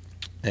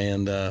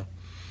 and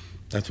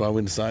that's why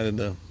we decided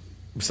to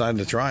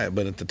try it.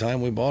 But at the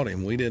time we bought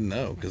him, we didn't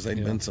know because Yeah.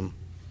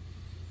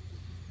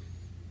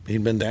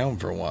 he'd been down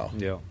for a while.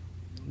 Yeah.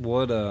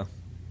 What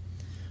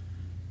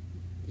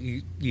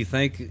you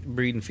think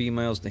breeding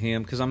females to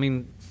him? Because I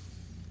mean,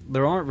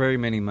 there aren't very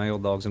many male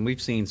dogs, and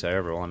we've seen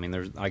several. I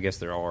mean, I guess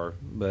there are,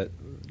 but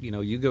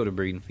you go to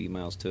breeding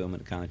females to them,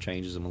 and it kind of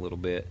changes them a little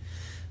bit.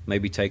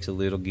 Maybe takes a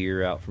little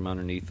gear out from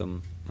underneath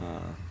them.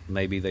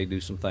 Maybe they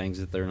do some things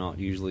that they're not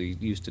usually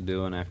used to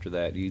doing after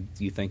that. Do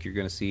you think you're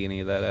going to see any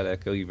of that at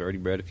Echo? You've already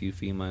bred a few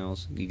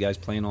females. You guys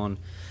plan on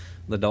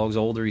the dog's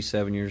older? He's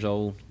 7 years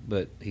old,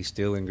 but he's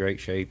still in great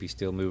shape. He's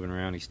still moving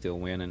around. He's still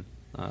winning.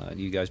 Do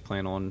you guys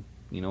plan on,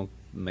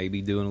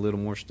 maybe doing a little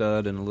more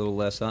stud and a little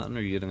less hunting, or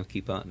are you going to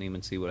keep hunting him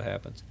and see what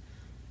happens?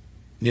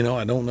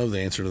 I don't know the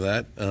answer to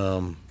that.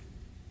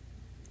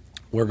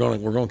 We're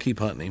going to keep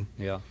hunting him.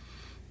 Yeah.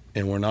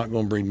 And we're not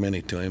going to breed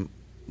many to him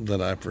that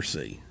I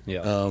foresee.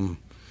 Yeah.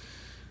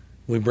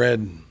 We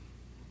bred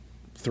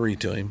 3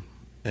 to him,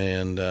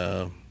 and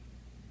I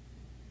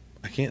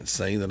can't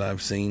say that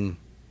I've seen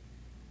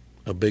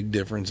a big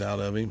difference out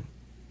of him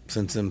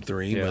since them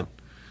 3, Yeah. but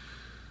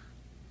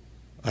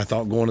I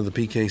thought going to the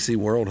PKC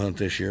World Hunt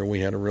this year,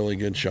 we had a really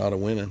good shot of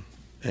winning,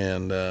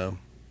 and I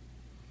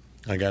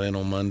got in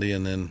on Monday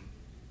and then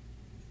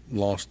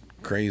lost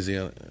crazy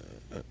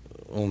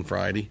on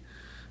Friday.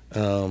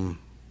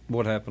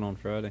 What happened on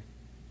Friday?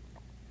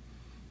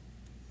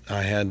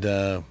 I had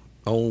I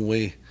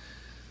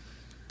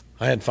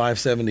had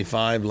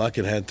 575.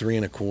 Luckett had 3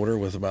 1/4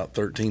 with about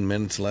 13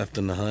 minutes left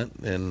in the hunt,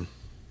 and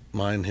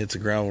mine hits a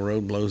gravel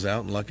road, blows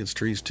out, and Luckett's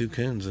trees 2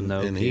 coons, and, No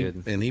and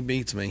kidding. he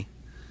beats me,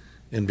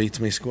 and beats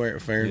me fair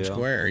and Yeah.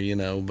 square,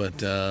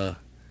 But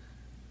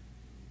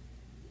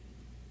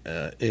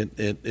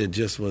it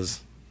just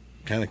was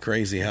kind of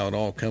crazy how it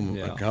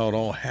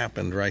all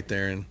happened right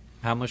there in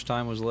How much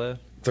time was left?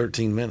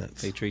 13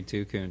 minutes. They treed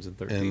 2 coons in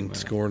 13 and minutes.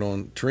 scored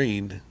on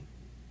treed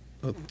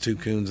 2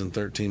 coons in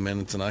 13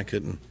 minutes, and I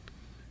couldn't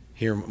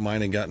hear.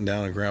 Mine had gotten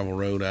down a gravel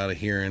road out of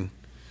hearing.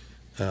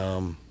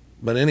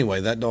 But anyway,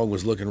 that dog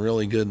was looking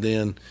really good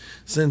then.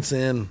 Since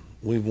then,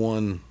 we've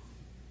won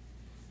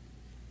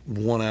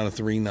 1 out of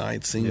 3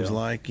 nights, seems Yeah.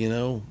 like, we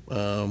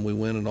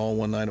win it all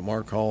one night at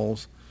Mark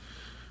Hall's.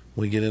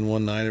 We get in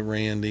one night at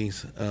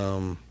Randy's.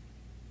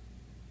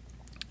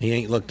 He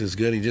ain't looked as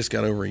good. He just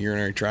got over a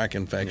urinary tract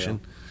infection.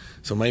 Yeah.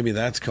 So maybe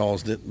that's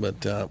caused it,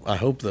 but I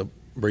hope the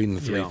breeding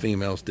the 3 Yeah.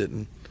 females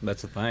didn't.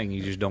 That's the thing.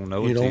 You just don't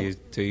know You it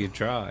don't- till you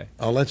try.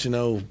 I'll let you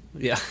know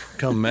Yeah.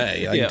 come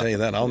May. I Yeah. can tell you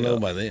that. I'll know Yeah.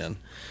 by then.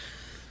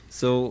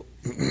 So,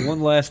 one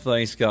last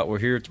thing, Scott. We're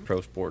here at the Pro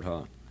Sport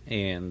Hunt,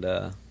 and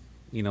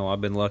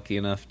I've been lucky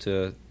enough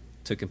to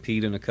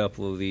compete in a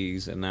couple of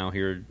these, and now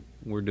here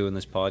we're doing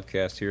this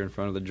podcast here in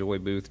front of the Joy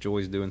booth.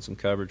 Joy's doing some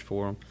coverage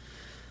for them.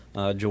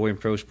 Joy and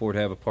Pro Sport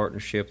have a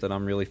partnership that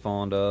I'm really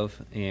fond of,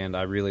 and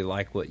I really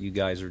like what you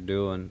guys are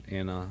doing.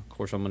 And of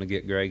course, I'm going to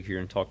get Greg here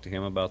and talk to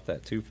him about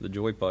that too for the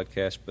Joy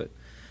podcast. But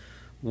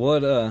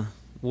what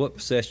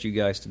possessed you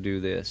guys to do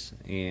this,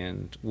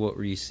 and what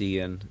were you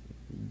seeing?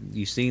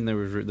 You seen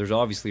there's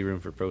obviously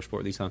room for Pro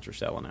Sport. These hunts are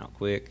selling out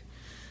quick.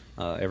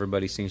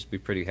 Everybody seems to be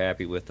pretty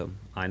happy with them.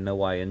 I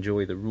know I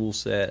enjoy the rule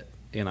set,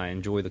 and I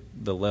enjoy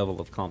the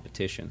level of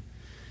competition.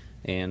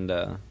 And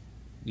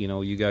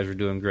you guys are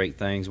doing great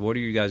things. What are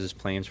your guys'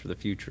 plans for the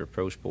future of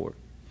Pro Sport?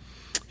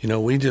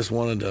 We just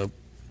wanted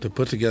to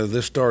put together.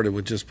 This started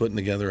with just putting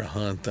together a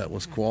hunt that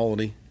was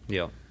quality.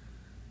 Yeah.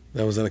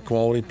 That was in a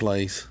quality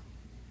place,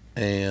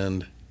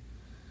 and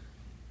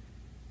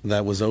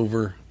that was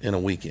over in a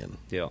weekend.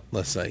 Yeah.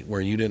 Let's say,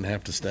 where you didn't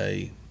have to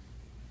stay,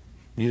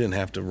 You didn't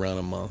have to run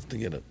a month to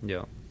get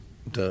Yeah.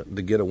 to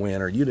get a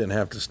win, or you didn't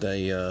have to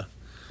stay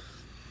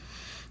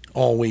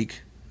all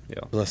week.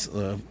 Yeah.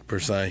 Per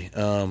se.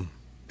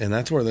 And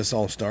that's where this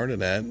all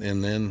started at.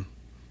 And then,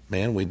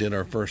 man, we did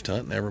our first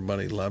hunt, and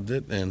everybody loved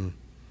it, and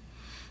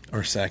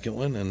our second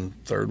one and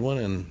third one,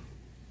 and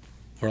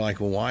we're like,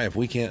 well, why? If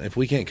we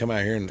can't come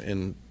out here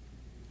and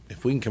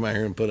if we can come out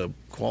here and put a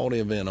quality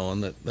event on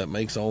that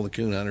makes all the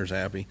coon hunters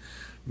happy,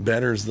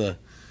 betters the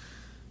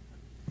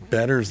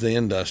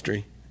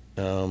industry,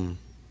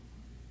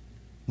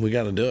 we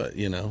got to do it,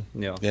 you know.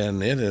 Yeah.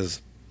 And it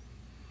is,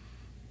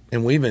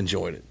 and we've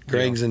enjoyed it.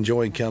 Greg's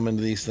enjoyed coming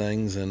to these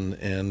things, and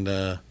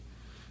the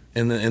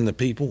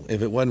people.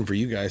 If it wasn't for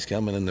you guys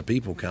coming and the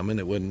people coming,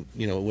 it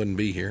wouldn't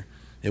be here.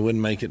 It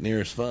wouldn't make it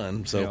near as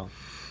fun. So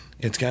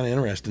it's kind of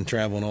interesting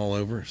traveling all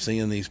over,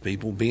 seeing these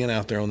people, being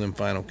out there on them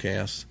final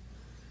casts.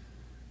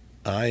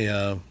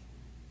 If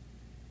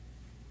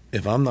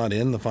I'm not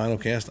in the final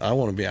cast, I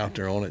want to be out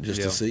there on it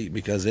just to see,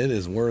 because it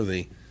is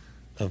worthy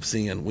of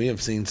seeing. We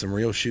have seen some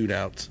real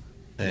shootouts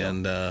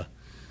and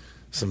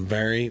some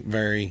very,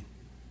 very,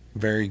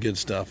 very good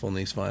stuff on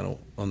these final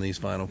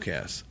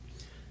casts.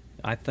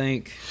 I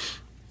think,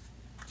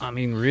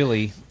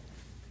 really,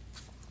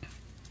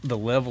 the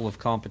level of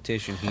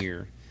competition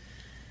here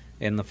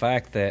and the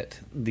fact that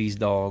these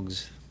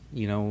dogs,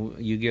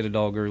 you get a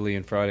dog early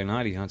and Friday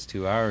night, he hunts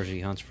 2 hours, he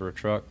hunts for a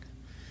truck.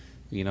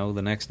 The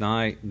next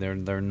night,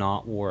 they're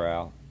not wore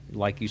out.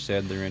 Like you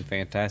said, they're in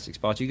fantastic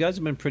spots. You guys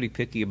have been pretty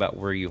picky about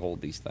where you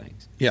hold these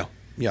things. Yeah.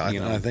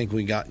 I think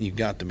you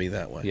got to be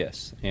that way.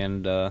 Yes,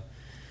 and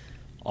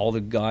all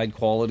the guide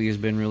quality has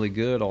been really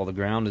good. All the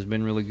ground has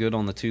been really good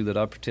on the 2 that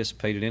I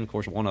participated in. Of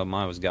course, one of them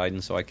I was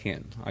guiding, so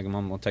I'm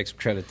going to take some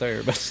credit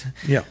there. But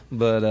yeah.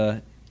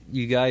 But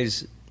you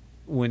guys,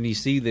 when you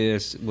see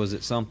this, was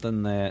it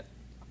something that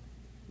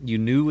you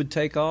knew would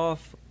take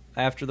off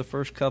after the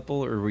first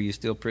couple, or were you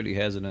still pretty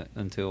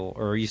hesitant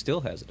or are you still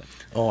hesitant?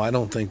 Oh, I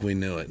don't think we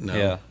knew it. No.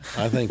 Yeah.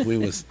 I think we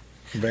was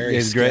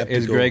very skeptical.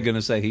 Is Greg going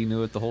to say he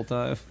knew it the whole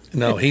time?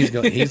 No, he's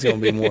going to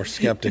be more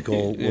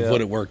skeptical with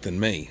what it worked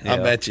than me. I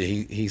bet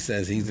you he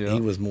says he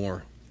was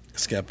more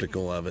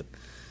skeptical of it.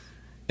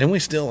 And we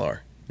still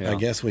are. Yeah. I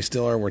guess we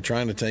still are. We're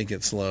trying to take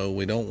it slow.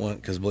 We don't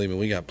want, because believe me,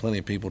 we got plenty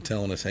of people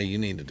telling us, hey, you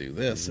need to do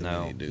this and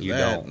you need to do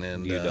that.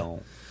 You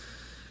don't.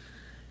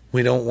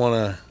 We don't want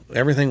to,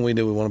 everything we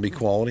do, we want to be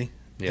quality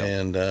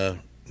and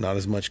not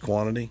as much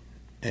quantity.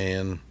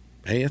 And,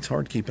 hey, it's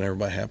hard keeping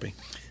everybody happy.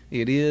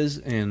 It is,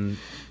 and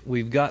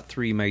we've got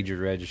 3 major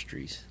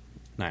registries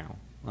now.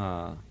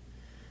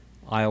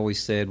 I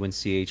always said when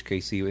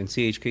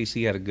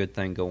CHKC had a good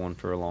thing going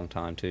for a long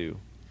time too,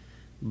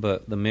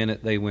 but the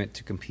minute they went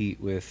to compete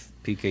with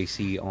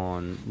PKC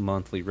on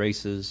monthly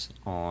races,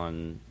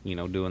 on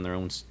doing their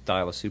own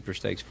style of super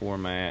stakes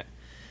format,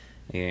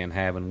 and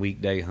having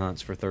weekday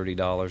hunts for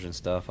 $30 and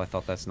stuff, I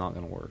thought that's not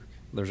going to work.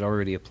 There's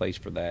already a place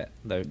for that.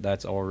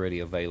 That's already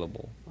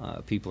available.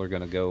 People are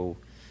going to go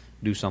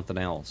do something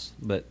else,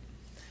 but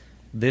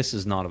this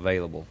is not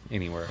available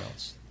anywhere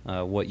else.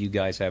 What you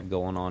guys have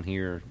going on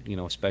here,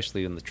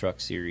 especially in the truck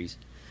series,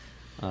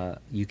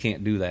 you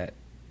can't do that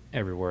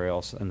everywhere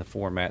else in the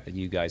format that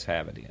you guys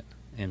have it in.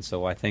 And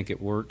so I think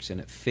it works and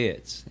it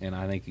fits, and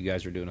I think you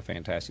guys are doing a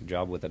fantastic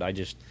job with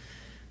it.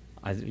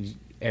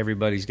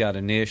 Everybody's got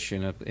a niche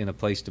in a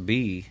place to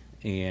be,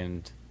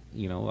 and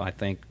I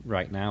think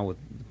right now with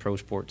the pro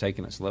sport,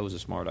 taking it slow is a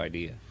smart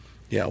idea.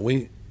 Yeah,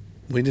 we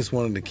just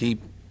wanted to keep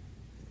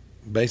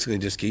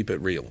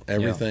it real.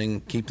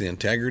 Everything, keep the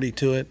integrity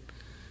to it.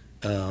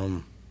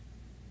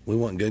 We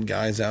want good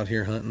guys out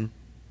here hunting.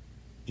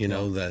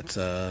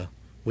 That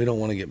we don't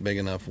want to get big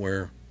enough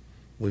where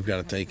we've got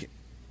to take it.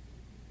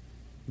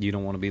 You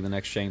don't want to be the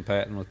next Shane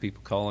Patton with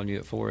people calling you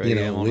at 4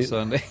 a.m. on a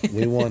Sunday.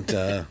 We want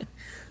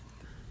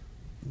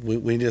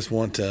we just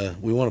want to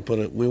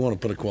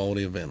put a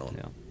quality event on.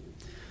 Yeah.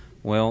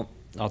 Well,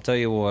 I'll tell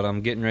you what,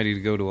 I'm getting ready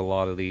to go to a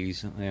lot of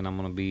these, and I'm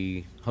going to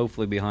be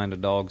hopefully behind a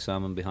dog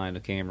some and behind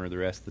a camera the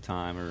rest of the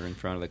time, or in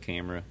front of the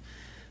camera.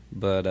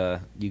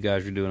 But you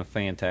guys are doing a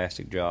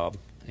fantastic job,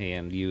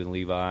 and you and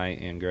Levi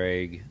and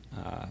Greg,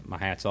 my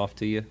hat's off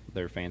to you.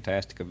 They're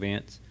fantastic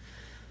events.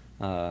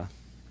 I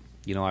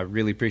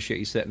really appreciate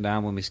you sitting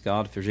down with me,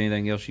 Scott. If there's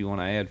anything else you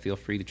want to add, feel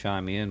free to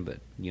chime in. But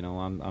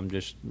I'm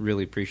just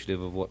really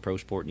appreciative of what pro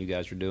sport and you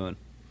guys are doing.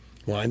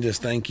 Well, I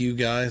just thank you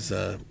guys,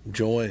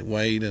 Joy,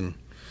 Wade, and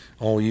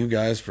all you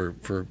guys for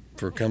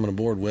coming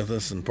aboard with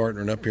us and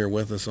partnering up here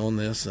with us on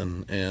this,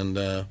 and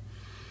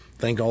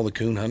thank all the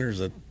coon hunters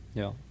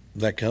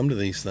that come to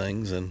these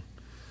things,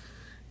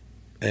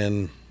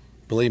 and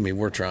believe me,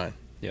 we're trying.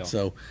 Yeah.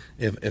 So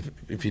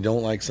if you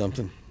don't like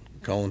something,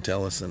 call and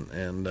tell us,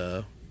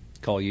 and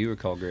call you or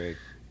call Greg.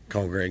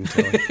 Call Greg and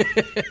tell him.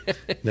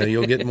 No,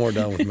 you'll get more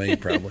done with me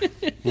probably.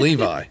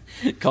 Levi.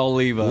 Call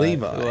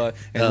Levi.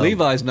 And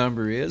Levi's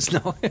number is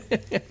no.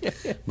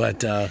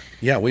 But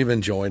we've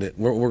enjoyed it.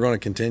 We're going to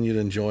continue to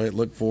enjoy it.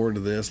 Look forward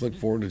to this. Look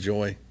forward to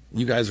Joy.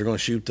 You guys are going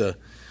to shoot the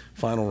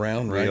final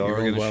round, right? You're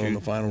going to go out on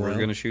the final round. We're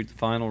going to shoot the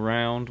final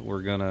round.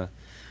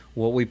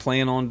 What we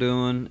plan on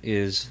doing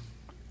is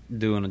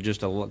doing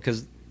just a lot,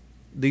 because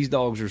these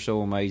dogs are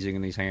so amazing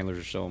and these handlers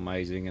are so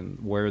amazing,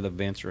 and where the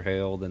events are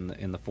held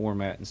and the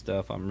format and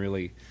stuff, I'm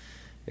really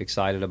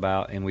excited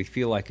about, and we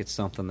feel like it's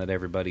something that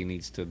everybody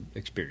needs to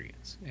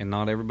experience. And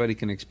not everybody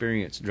can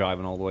experience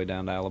driving all the way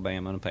down to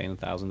Alabama and paying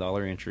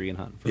 $1,000 entry and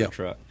hunting for a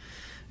truck.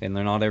 And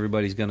they're not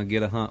everybody's going to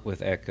get a hunt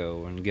with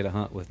Echo and get a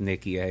hunt with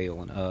Nicky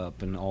Hale and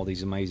Up and all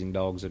these amazing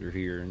dogs that are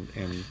here.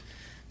 And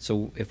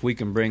so if we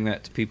can bring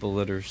that to people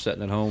that are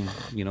sitting at home,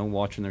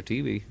 watching their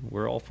TV,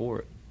 we're all for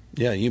it.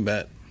 Yeah, you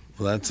bet.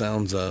 Well, that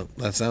sounds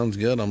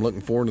good. I'm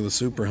looking forward to the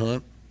Super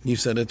Hunt. You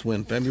said it's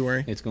when,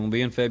 February? It's going to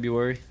be in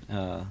February.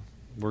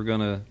 We're going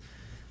to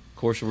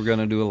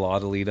do a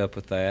lot of lead up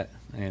with that.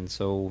 And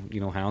so,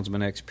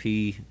 Houndsman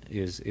XP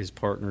is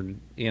partnered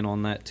in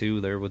on that too.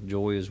 They're with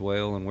Joy as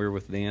well, and we're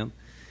with them.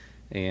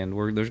 And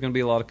there's going to be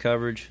a lot of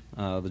coverage.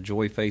 The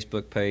Joy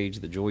Facebook page,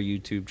 the Joy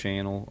YouTube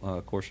channel.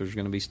 Of course, there's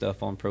going to be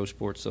stuff on Pro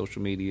Sports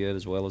social media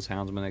as well as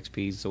Houndsman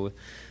XP. So it's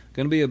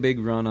going to be a big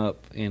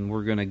run-up, and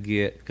we're going to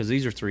get – because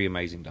these are 3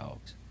 amazing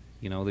dogs.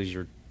 These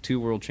are 2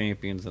 world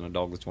champions and a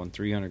dog that's won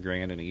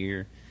 $300,000 in a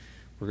year.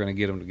 We're going to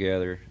get them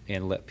together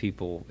and let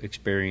people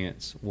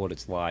experience what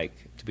it's like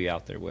to be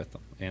out there with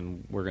them.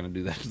 And we're going to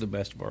do that to the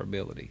best of our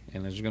ability.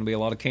 And there's going to be a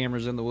lot of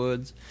cameras in the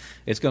woods.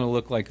 It's going to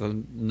look like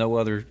no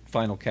other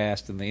final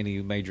cast in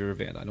any major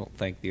event. I don't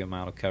think the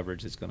amount of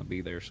coverage is going to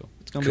be there. So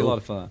it's going to be a lot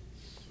of fun.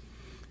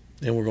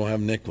 And we're going to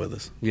have Nick with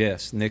us.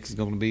 Yes, Nick's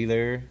going to be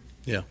there.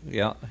 Yeah.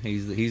 Yeah,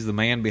 he's the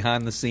man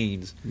behind the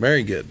scenes.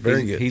 Very good,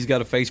 very good. He's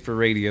got a face for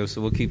radio, so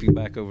we'll keep you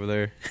back over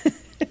there.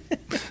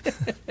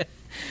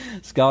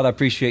 Scott, I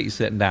appreciate you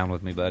sitting down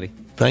with me, buddy.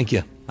 Thank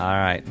you. All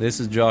right. This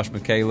is Josh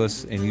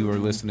Michaelis, and you are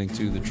listening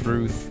to The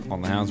Truth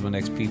on the Houndsman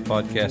XP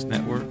Podcast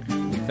Network.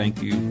 We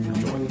thank you for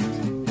joining us.